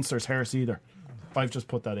Herman Munster's hearse either. I've just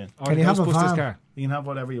put that in. Can you have a van? Car. You can have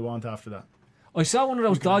whatever you want after that. I saw one of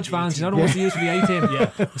those Dodge vans, you know the ones that used to be 18?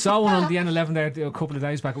 Yeah. I saw one on the N11 there a couple of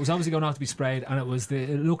days back. It was obviously going to have to be sprayed, and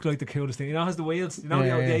it looked like the coolest thing. You know, it has the wheels. You know,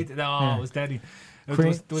 it was deadly.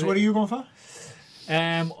 So what are you going for?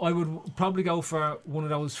 I would probably go for one of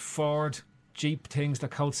those Ford Jeep things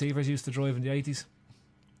that Colt Seavers used to drive in the 80s.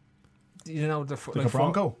 You know, like a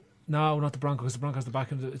Bronco? No, not the Bronco, because the Bronco's the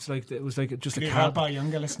back end. It was like just a cab. Help our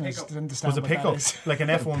younger listeners to understand. Was a pickup like an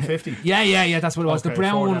F-150? Yeah, that's what it was. Okay, the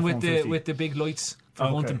brown one F-150. with the big lights for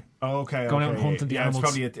hunting. Okay, going out and hunting the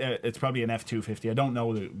animals. It's probably an F-250. I don't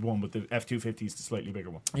know the one, but the F-250 is the slightly bigger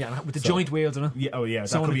one. Yeah, with the joint wheels, isn't it? Yeah, oh yeah.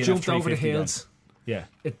 So when it jumped over the hills, yeah,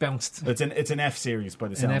 it bounced. It's an F series by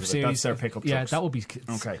the sound of it. That's their pickup trucks. Yeah, that would be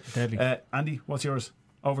okay. Deadly. Andy, what's yours?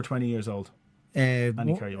 Over 20 years old. A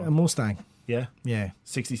Mustang. Yeah.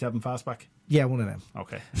 67 fastback. Yeah, one of them.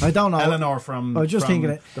 Okay. I don't know. Eleanor from. I was just thinking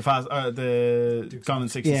it. The Gone in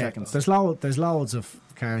 60 Seconds. There's loads of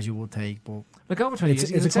cars you would take, but like over 20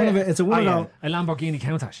 years. It's a one of a Lamborghini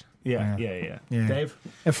Countach. Yeah. Dave,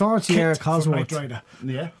 a Ford Sierra Cosworth.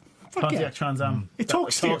 Yeah. Pontiac Trans Am. It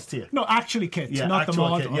talks to you. No, actually kit, not the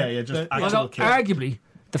model. Just actual kit. Arguably,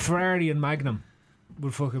 the Ferrari and Magnum. You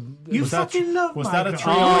fucking love Was that a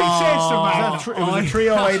 308? It was a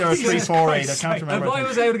 308 or a 348. I can't remember. If I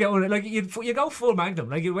was able to get one, like you go full Magnum,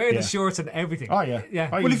 like you wear the shorts and everything. Oh yeah.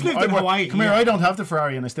 Well, if you lived in Hawaii, come here. I don't have the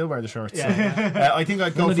Ferrari and I still wear the shorts. Yeah. I think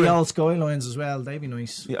I'd go one for of the old Skylines as well. They'd be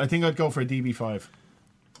nice. I think I'd go for a DB5,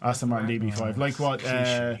 Aston Martin DB5. Like what?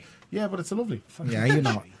 Yeah, but it's a lovely. Yeah,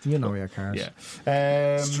 you know your cars.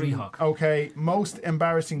 Yeah. Street Hawk. Okay, most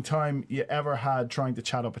embarrassing time you ever had trying to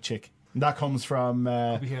chat up a chick. And that comes from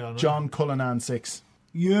John Cullinan 6.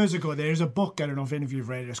 Years ago, there's a book, I don't know if any of you have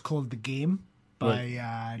read it, it's called The Game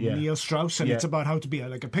by Neil Strauss, and it's about how to be a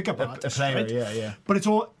pickup artist. A player, right? yeah. But it's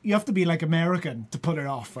all, you have to be like American to pull it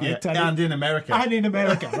off, right? Yeah. And in America. And in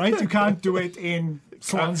America, right? You can't do it in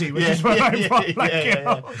Swansea, which is where I'm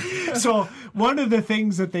from. So one of the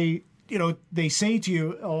things that they say to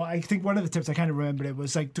you, I think one of the tips, I kind of remember it,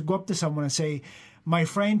 was like to go up to someone and say, my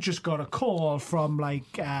friend just got a call from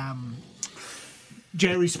like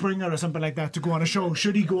Jerry Springer or something like that to go on a show.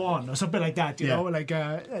 Should he go on or something like that? You know, like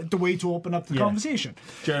the way to open up the conversation.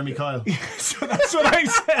 Jeremy Kyle. So that's what I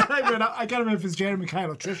said. I can't remember if it's Jeremy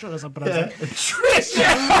Kyle or Trisha or something. Trisha.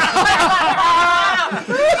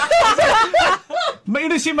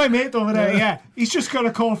 You see my mate over there? Yeah, he's just got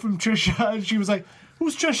a call from Trisha, and she was like,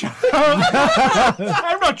 "Who's Trisha?"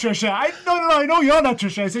 I'm not Trisha. No, I know you're not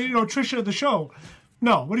Trisha. I said, Trisha the show.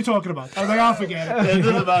 No, what are you talking about? I was like, I'll forget it. It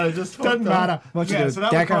doesn't matter. Just doesn't matter. What you Yeah, do, so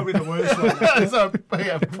that Decker? was probably the worst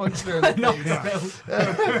one. Punched her in the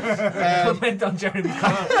face. Comment on Jeremy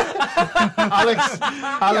Kyle. Alex,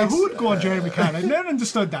 Yeah, who would go on Jeremy Kyle? I never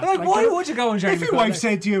understood that. Like, why would you go on Jeremy If your Kyle? wife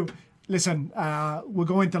said to you, "Listen, we're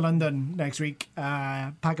going to London next week,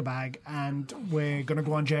 pack a bag, and we're going to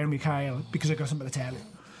go on Jeremy Kyle because I got something to tell you."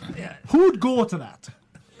 Yeah. Who'd go to that?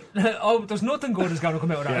 Oh, there's nothing good that's going to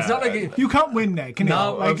come out of that. It's not like You can't win there, can you?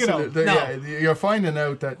 No, absolutely. No. Yeah, you're finding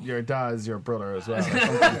out that your dad's your brother as well. Or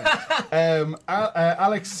something.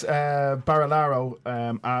 Alex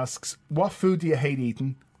Barilaro asks, what food do you hate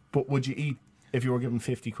eating, but would you eat if you were given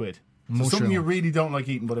 50 quid? So something you really don't like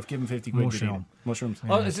eating, but if given 50 quid, you'd eat it. Mushrooms.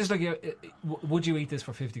 Oh, it's just like, would you eat this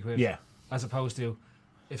for 50 quid? Yeah. As opposed to,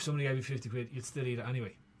 if somebody gave you 50 quid, you'd still eat it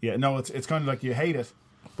anyway. Yeah, no, it's kind of like you hate it,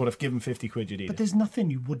 but if given 50 quid, you'd eat But it. there's nothing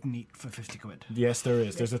you wouldn't eat for 50 quid. Yes, there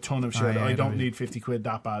is. There's a ton of shit. yeah, I don't there is. need 50 quid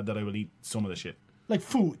that bad that I will eat some of the shit. Like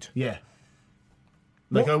food. Yeah.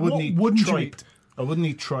 Like What- I wouldn't what eat wouldn't you tripe. eat? I wouldn't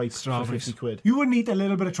eat tripe for Strawberries. 50 quid. You wouldn't eat a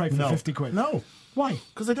little bit of tripe for No. 50 quid. No. Why?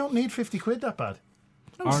 Because I don't need 50 quid that bad.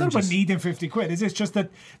 No, it's not about needing 50 quid. It's just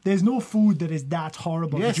that there's no food that is that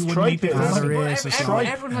horrible Yes, that you wouldn't tripe eat it. is. for There 50 is. Everyone,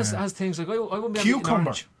 everyone has things like, I wouldn't be able to eat an Cucumber.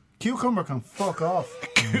 orange. Cucumber can fuck off.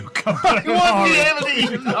 Cucumber. You wouldn't be able to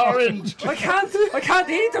eat an orange. I can't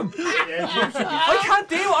eat them. I can't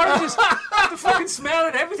deal with oranges. The fucking smell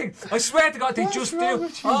and everything. I swear to God, they just do.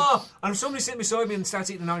 Oh, and if somebody sits beside me and starts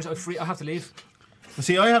eating an orange, I have to leave.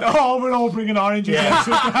 See, I have. Oh, we're all bringing oranges.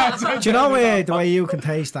 Do you know the way you can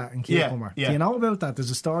taste that in cucumber? Yeah. Do you know about that? There's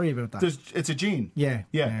a story about that. It's a gene. Yeah.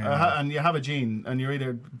 And you have a gene, and you're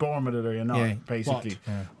either born with it or you're not. Yeah. Basically,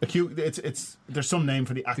 What? it's there's some name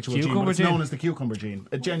for the actual gene, but cucumber it's gene? known as the cucumber gene.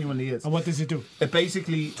 It genuinely is. And what does it do? It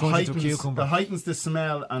basically into cucumber. heightens the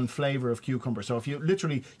smell and flavour of cucumber. So if you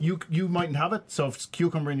literally you mightn't have it. So if it's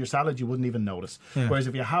cucumber in your salad, you wouldn't even notice. Whereas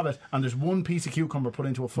if you have it and there's one piece of cucumber put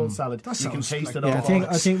into a full salad, you can sounds taste like- it all. Yeah,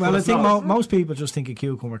 I think But it's not. most people just think a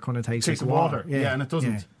cucumber kind of tastes Tastes like of water. Yeah. Yeah, and it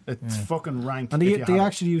doesn't. It's fucking rank. And if they you have it.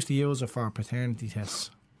 actually used to use it for paternity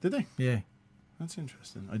tests. Did they? Yeah. That's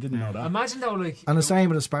interesting. I didn't know that. Imagine though, like, And the same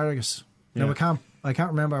with asparagus. Yeah. Now I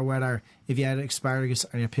can't remember whether if you had asparagus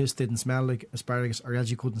and your piss didn't smell like asparagus or else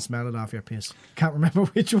you couldn't smell it off your piss. Can't remember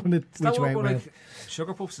which one is that which what way it with, went. like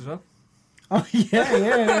sugar puffs as well? Oh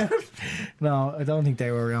yeah. No, I don't think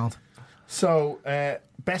they were around. So,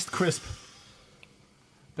 best crisp.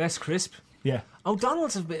 Best crisp. Yeah.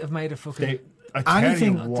 O'Donnell's have made a fucking. I tell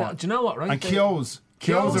Anything- you what. Do you know what? Right? And Kyo's.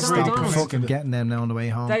 Kyo's Kyo's have really and Stop O'Donnell's. fucking getting them now on the way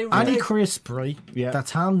home. They Any really- crisp, right? Yeah.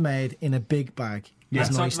 That's handmade in a big bag. Yeah. Is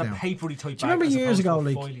It's nice like now. a papery type. Do you remember bag as years ago,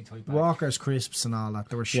 opposed to like a foily type bag? Walker's crisps and all that?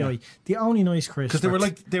 They were shy. Yeah. The only nice crisps Because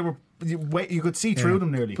they were you could see through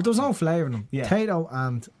them nearly. but there was no flavour in them. Yeah. Tato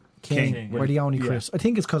and King, King were the only yeah. crisps. I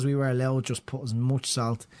think it's because we were allowed to just put as much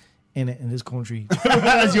salt in it in this country.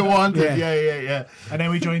 As you wanted. Yeah. Yeah. And then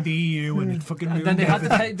we joined the EU and it fucking moved. Then they had to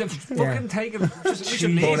take the fucking take it. We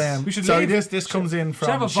should leave. But, We should Sorry, leave. this comes in Should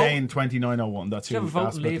have from a vote. Shane 2901. That's Should who have a vote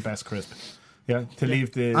asked and about the leave. best crisp. Yeah, to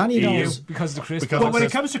leave the Any of EU. those- because of the crisp. Because But when it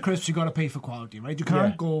it's comes to crisps, you got to pay for quality, right? You can't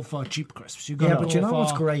Yeah. go for cheap crisps. You Yeah, got to but you go know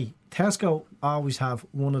what's for- great? Tesco always have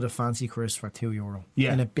one of the fancy crisps for €2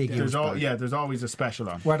 in a big huge bag. there's always a special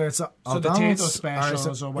on. Whether it's the O'Donnell's Tato specials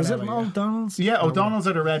is it or whatever, yeah. O'Donnell's? Yeah, O'Donnell's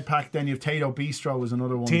are the red pack. Then you have Tato Bistro is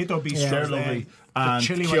another one. Tato Bistro, they're yeah. lovely. The And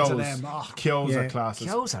chili ones of Kyo's. them, oh. Kyo's are Yeah. classes.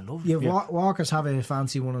 Kyo's are lovely. Yeah, Walkers have a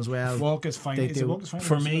fancy one as well. Walker's fine. They Is it do. Walker's fine?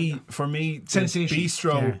 For me, the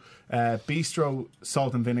Sensation. Bistro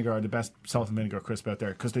salt and vinegar are the best salt and vinegar crisp out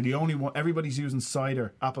there because they're the only one. Everybody's using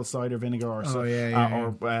cider, apple cider vinegar, or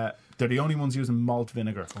they're the only ones using malt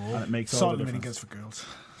vinegar, and it makes all Salt the and difference. vinegars for girls.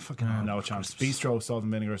 Fucking hell. No chance. Bistro salt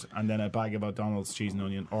and vinegars, and then a bag of O'Donnell's cheese and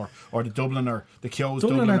onion, or the Dubliner, the Kyo's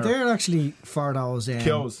Dubliner, Dubliner. they're actually for those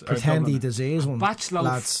Kyo's are pretendy Dubliner. disease ones. Batch loaf.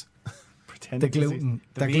 Lads, Pretend the disease. gluten.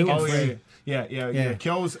 The They're vegan. gluten Oh free. yeah.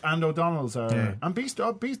 Kyo's and O'Donnell's are, Yeah. and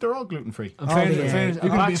Bistro, they're all gluten free. In Oh, fairness, yeah. in fairness, You're a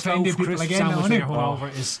gonna be batch offending loaf people crisp again sandwich now, when you're innit?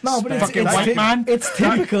 hungover is No, but Fucking white man. It's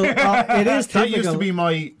typical. It is That typical. used to be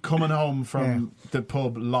my coming home from the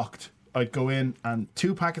pub locked I'd go in and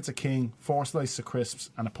 2 packets of King, 4 slices of crisps,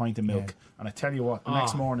 and a pint of milk. And I tell you what, the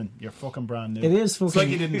next morning you're fucking brand new. It is fucking. It's like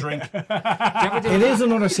you didn't drink. It is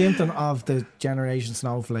another symptom of the generation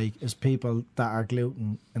snowflake is people that are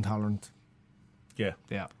gluten intolerant. Yeah.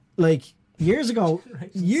 Like years ago,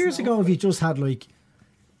 if you just had like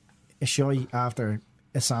a shy after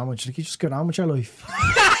a sandwich, like you just get on with your life.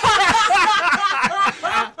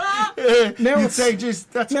 Now you'd say,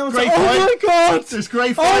 just that's now great. It's like, oh my god! There's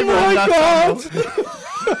great Oh fibre in my that god! sandwich.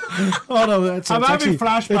 Oh no, I'm having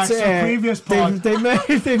flashbacks to previous pod.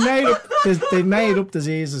 They made up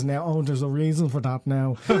diseases now. Oh, there's a reason for that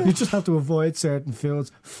now. You just have to avoid certain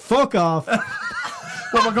foods. Fuck off.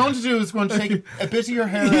 What we're going to do is we're going to take a bit of your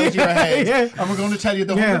hair out of your head, and we're going to tell you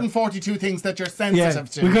the 142 things that you're sensitive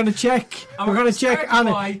to. We're going to check. We're going to check. And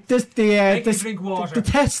the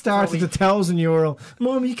test starts at €1,000.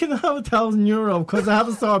 Mum, you can have €1,000 because I have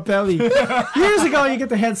a sore belly. Years ago, you get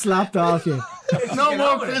the head slapped off you. No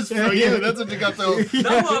more crisps for you. That's what you got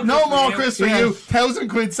to. No more crisps for you.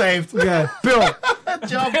 £1,000 saved. Yeah, Bill.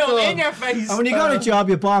 Job Bill done. in your face. And when you got a job,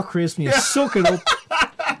 you bought crisps and you suck it up.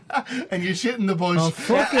 And you shit in the bush. Oh,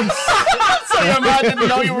 fucking. So your man didn't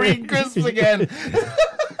know you were eating crisps again.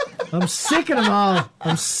 I'm sick of them all.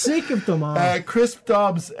 I'm sick of them all. Crisp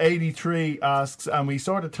Dobbs 83 asks, and we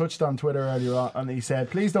sort of touched on Twitter earlier on, and he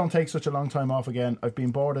said, please don't take such a long time off again. I've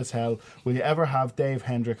been bored as hell. Will you ever have Dave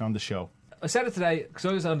Hendrick on the show? I said it today because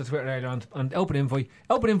I was on the Twitter earlier on, and open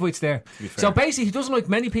invite's there. So basically, he doesn't like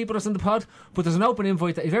many people that's in the pod, but there's an open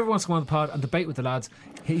invite that if everyone wants to go on the pod and debate with the lads,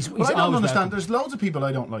 he's I don't always understand. welcome. There's loads of people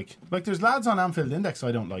I don't like. Like there's lads on Anfield Index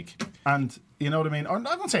I don't like, and you know what I mean. Or I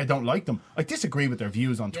don't say I don't like them. I disagree with their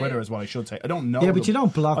views on Twitter, is what I should say. I don't know. Yeah, them. but you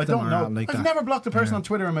don't block I them don't or know. anything like I've that. never blocked a person on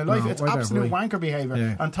Twitter in my life. No, It's either absolute have we. wanker behaviour.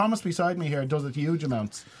 Yeah. And Thomas beside me here does it huge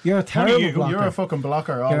amounts. You're a terrible blocker. You're a fucking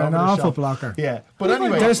blocker. All You're over an the awful shop. blocker. Yeah, but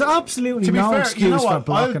anyway, there's absolutely to be no fair, excuse you know for what?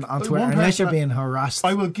 blocking on Twitter one unless you're person being harassed.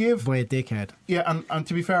 I will give by a dickhead. Yeah, and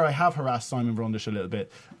to be fair, I have harassed Simon Brundish a little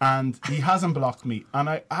bit, and he hasn't blocked me, and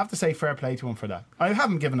I have to say fair play to him for that. I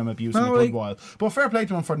haven't given him abuse in a good while, but fair play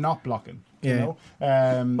to him for not blocking. Yeah. You know?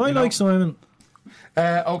 I like Simon.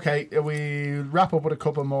 Okay, we wrap up with a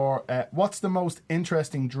couple more. What's the most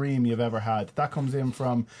interesting dream you've ever had? That comes in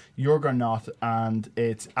from Jurgernaut, and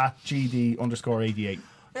it's at GD_88.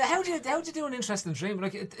 How do you do an interesting dream?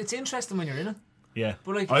 Like it's interesting when you're in it. Yeah,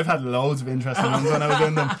 but like I've had loads of interesting ones when I was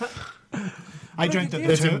in them. I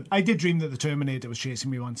did dream that the Terminator was chasing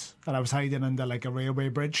me once, and I was hiding under like a railway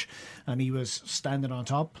bridge, and he was standing on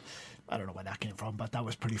top. I don't know where that came from, but that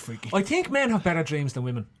was pretty freaky. I think men have better dreams than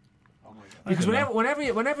women. Because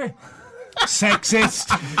whenever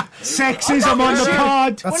sexism on the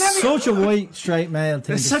pod. That's such a white straight male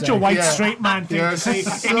thing. It's to such say. a white straight man thing to say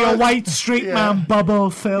in your white straight man bubble,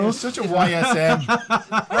 Phil. You're such a YSM.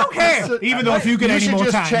 I don't care. Even though if you get you any should more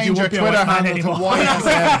just time, change you your won't be a Twitter white man handle to anymore.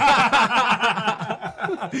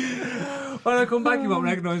 YSM. When I come back, you won't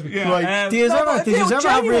recognise me. Yeah. Right. Did you ever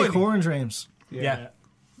have reoccurring dreams? Yeah.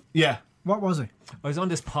 Yeah. What was it? I was on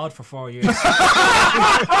this pod for 4 years.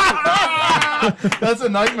 That's a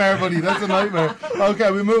nightmare, buddy. That's a nightmare.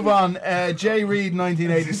 Okay, we move on. Jay Reid,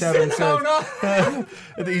 1987, says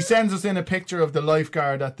he sends us in a picture of the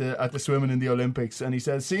lifeguard at the swimming in the Olympics, and he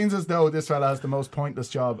says, "Seems as though this fella has the most pointless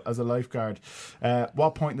job as a lifeguard.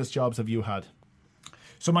 What pointless jobs have you had?"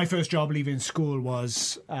 So my first job leaving school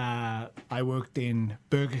was I worked in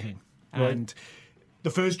Burger King, and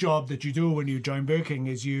the first job that you do when you join Burger King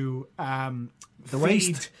is you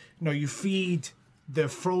you feed the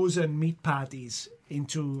frozen meat patties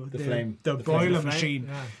into the boiler machine,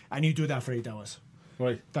 and you do that for 8 hours.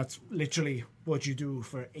 Right. That's literally what you do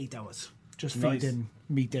for 8 hours. Just Nice. feeding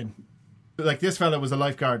meat in. Like this fella was a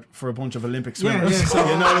lifeguard for a bunch of Olympic swimmers. Yeah, So you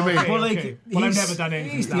know what I mean? Okay, Well, like, okay. Well, I've never done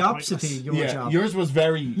anything. He's the that opposite pointless. of your job. Yours was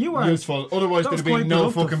very useful. Otherwise, that there'd was be quite no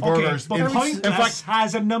productive. fucking burgers. But pointless in fact,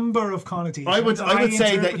 has a number of connotations. I would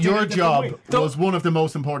say that interpret it your a different job way. was one of the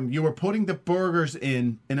most important. You were putting the burgers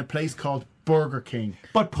in a place called Burger King.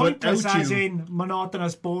 But pointless Without as you- in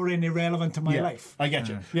monotonous, boring, irrelevant to my life. I get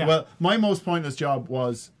you. Yeah. Well, my most pointless job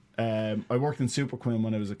was I worked in Super Quinn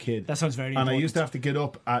when I was a kid. That sounds very And I important. used to have to get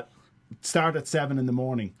up start at 7 in the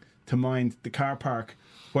morning to mind the car park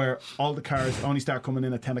where all the cars only start coming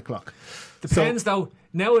in at 10 o'clock. Depends though.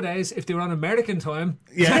 Nowadays, if they were on American time,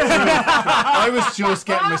 Yeah, I was just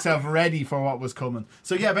getting myself ready for what was coming.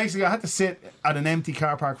 So yeah, basically I had to sit at an empty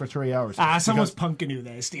car park for 3 hours. Someone's punking you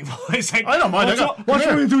there, Steve. It's like, I don't mind. What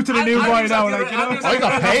should we do to the new boy now? I I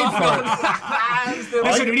got paid for it.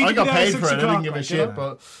 Listen, we need I to got be there paid at for 6 it. I didn't o'clock, give a like, shit.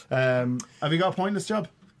 But have you got a pointless job?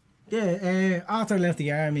 Yeah, after I left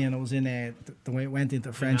the army and I was in, went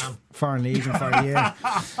into French Foreign Legion for a year.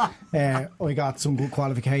 I got some good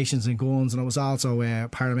qualifications in guns, and I was also a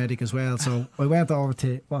paramedic as well. So I went over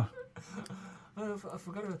to what? I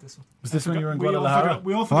forgot about this one. Was this when you were in Guadalajara?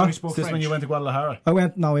 We all forgot we spoke Was this French. when you went to Guadalajara? I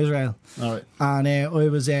went Israel. All right. And I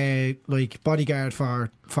was like bodyguard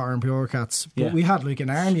for foreign bureaucrats. But we had like an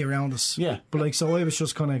army around us. Yeah. But like, so I was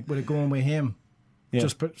just kind of with it going with him. Yeah.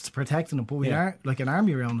 Just protecting him, but we had like an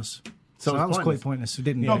army around us. So that was quite pointless. We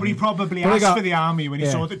didn't. No, but he probably asked for the army when he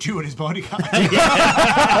saw the two of his bodyguards.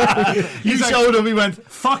 You showed him. He went,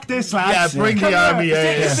 "Fuck this, lads! Yeah, bring the army.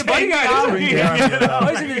 It's the bodyguard. Bring the army.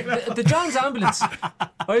 I was in the John's ambulance.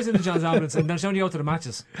 I was in the John's ambulance, and there's only out to the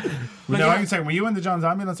matches. Now I can say, were you in the John's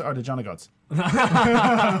ambulance or the Johnny Gods?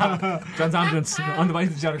 John's ambulance on the way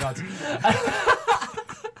to the Johnny Gods.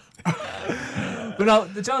 But no,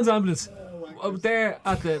 the John's ambulance. There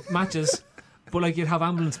at the matches, but like you'd have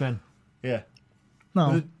ambulance men. Yeah.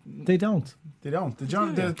 No, they don't. They don't.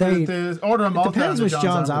 The Order of Malta. It depends and which the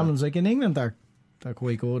John's ambulance. Like in England, they're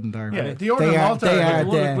quite good, and the Order of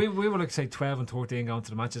Malta. We were like say 12 and 13 going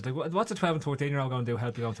to the matches. Like what's a 12 and 13 year old going to do?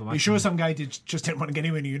 Help you go to a match? You sure some guy just didn't want to get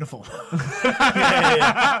anywhere in a uniform?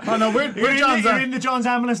 Oh no, we're John's. You're in the John's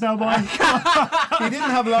ambulance now, boy. He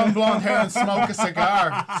didn't have long blonde hair and smoke a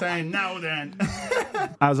cigar, saying now then.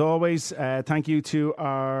 As always, thank you to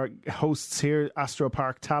our hosts here, Astro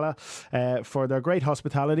Park Tala, for their great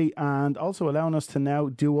hospitality and also allowing us to now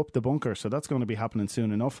do up the bunker. So that's going to be happening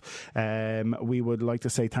soon enough. We would like to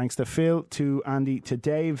say thanks to Phil, to Andy, to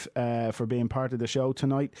Dave for being part of the show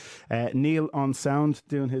tonight. Neil on sound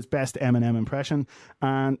doing his best Eminem impression,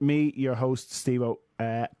 and me, your host, Steve-O.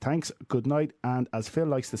 Thanks, good night, and as Phil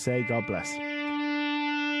likes to say, God bless.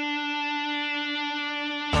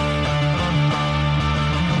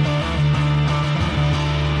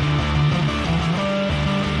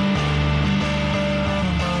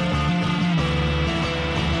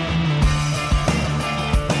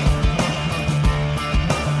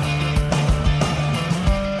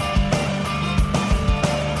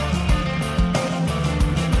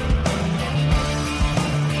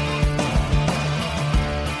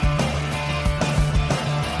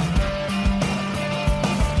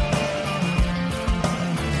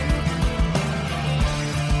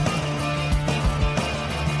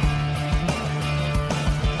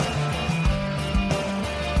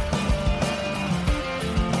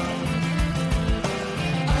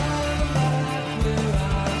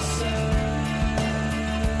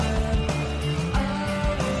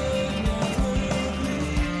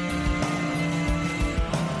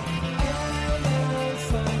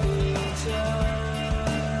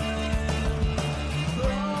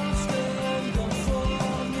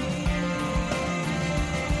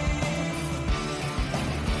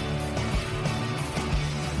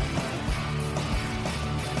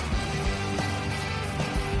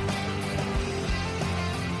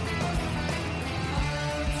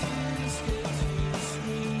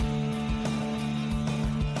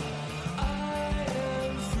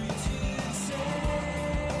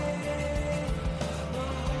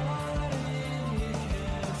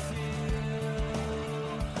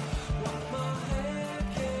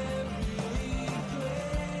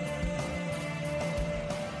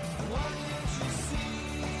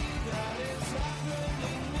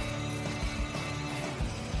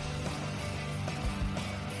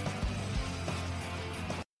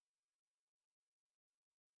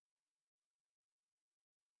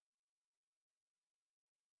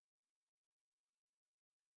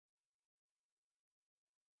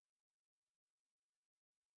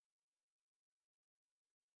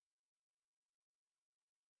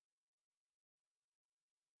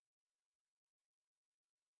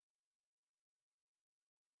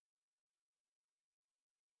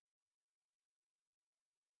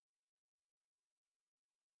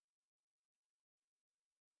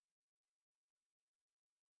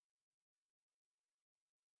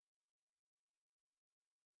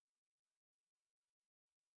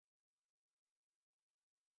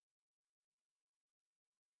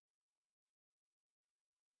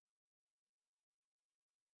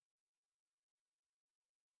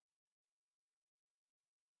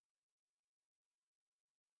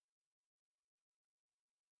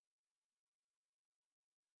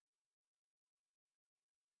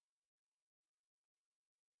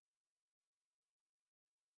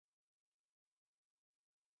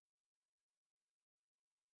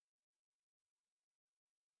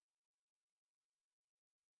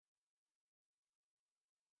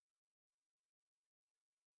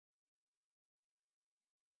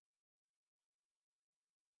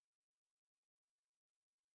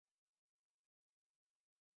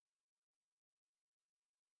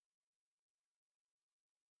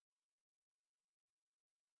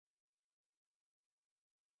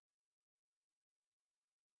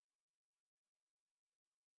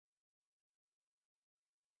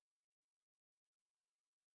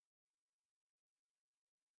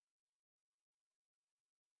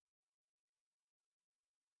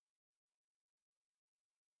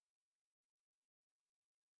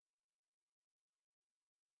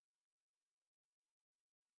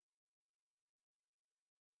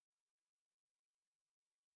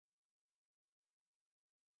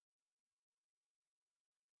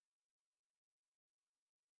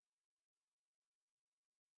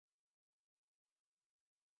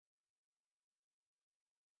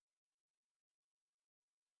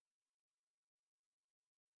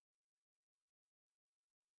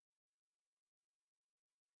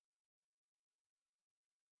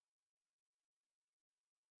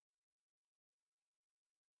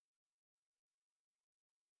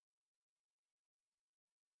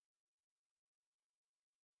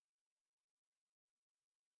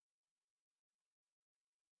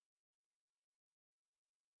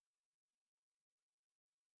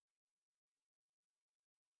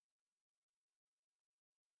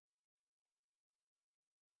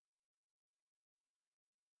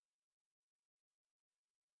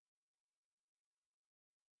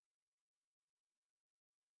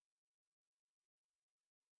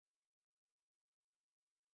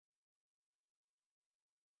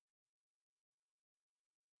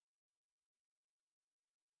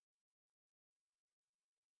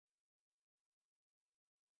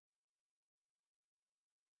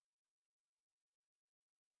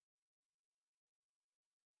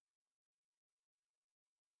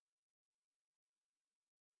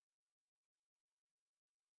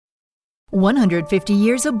 150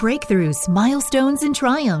 years of breakthroughs, milestones, and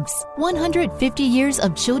triumphs. 150 years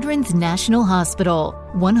of Children's National Hospital.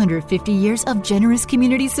 150 years of generous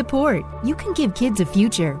community support. You can give kids a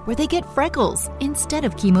future where they get freckles instead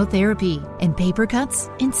of chemotherapy and paper cuts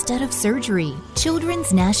instead of surgery.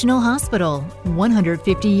 Children's National Hospital.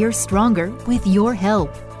 150 years stronger with your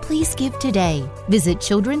help. Please give today. Visit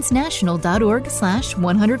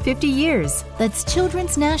childrensnational.org/150 years. That's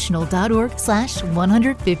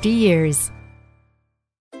childrensnational.org/150 years.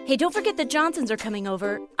 Hey, don't forget the Johnsons are coming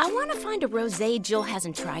over. I want to find a rosé Jill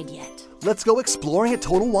hasn't tried yet. Let's go exploring at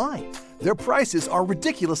Total Wine. Their prices are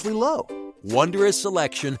ridiculously low. Wondrous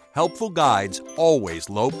selection, helpful guides, always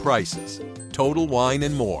low prices. Total Wine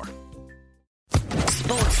and more.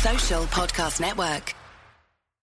 Sports Social Podcast Network.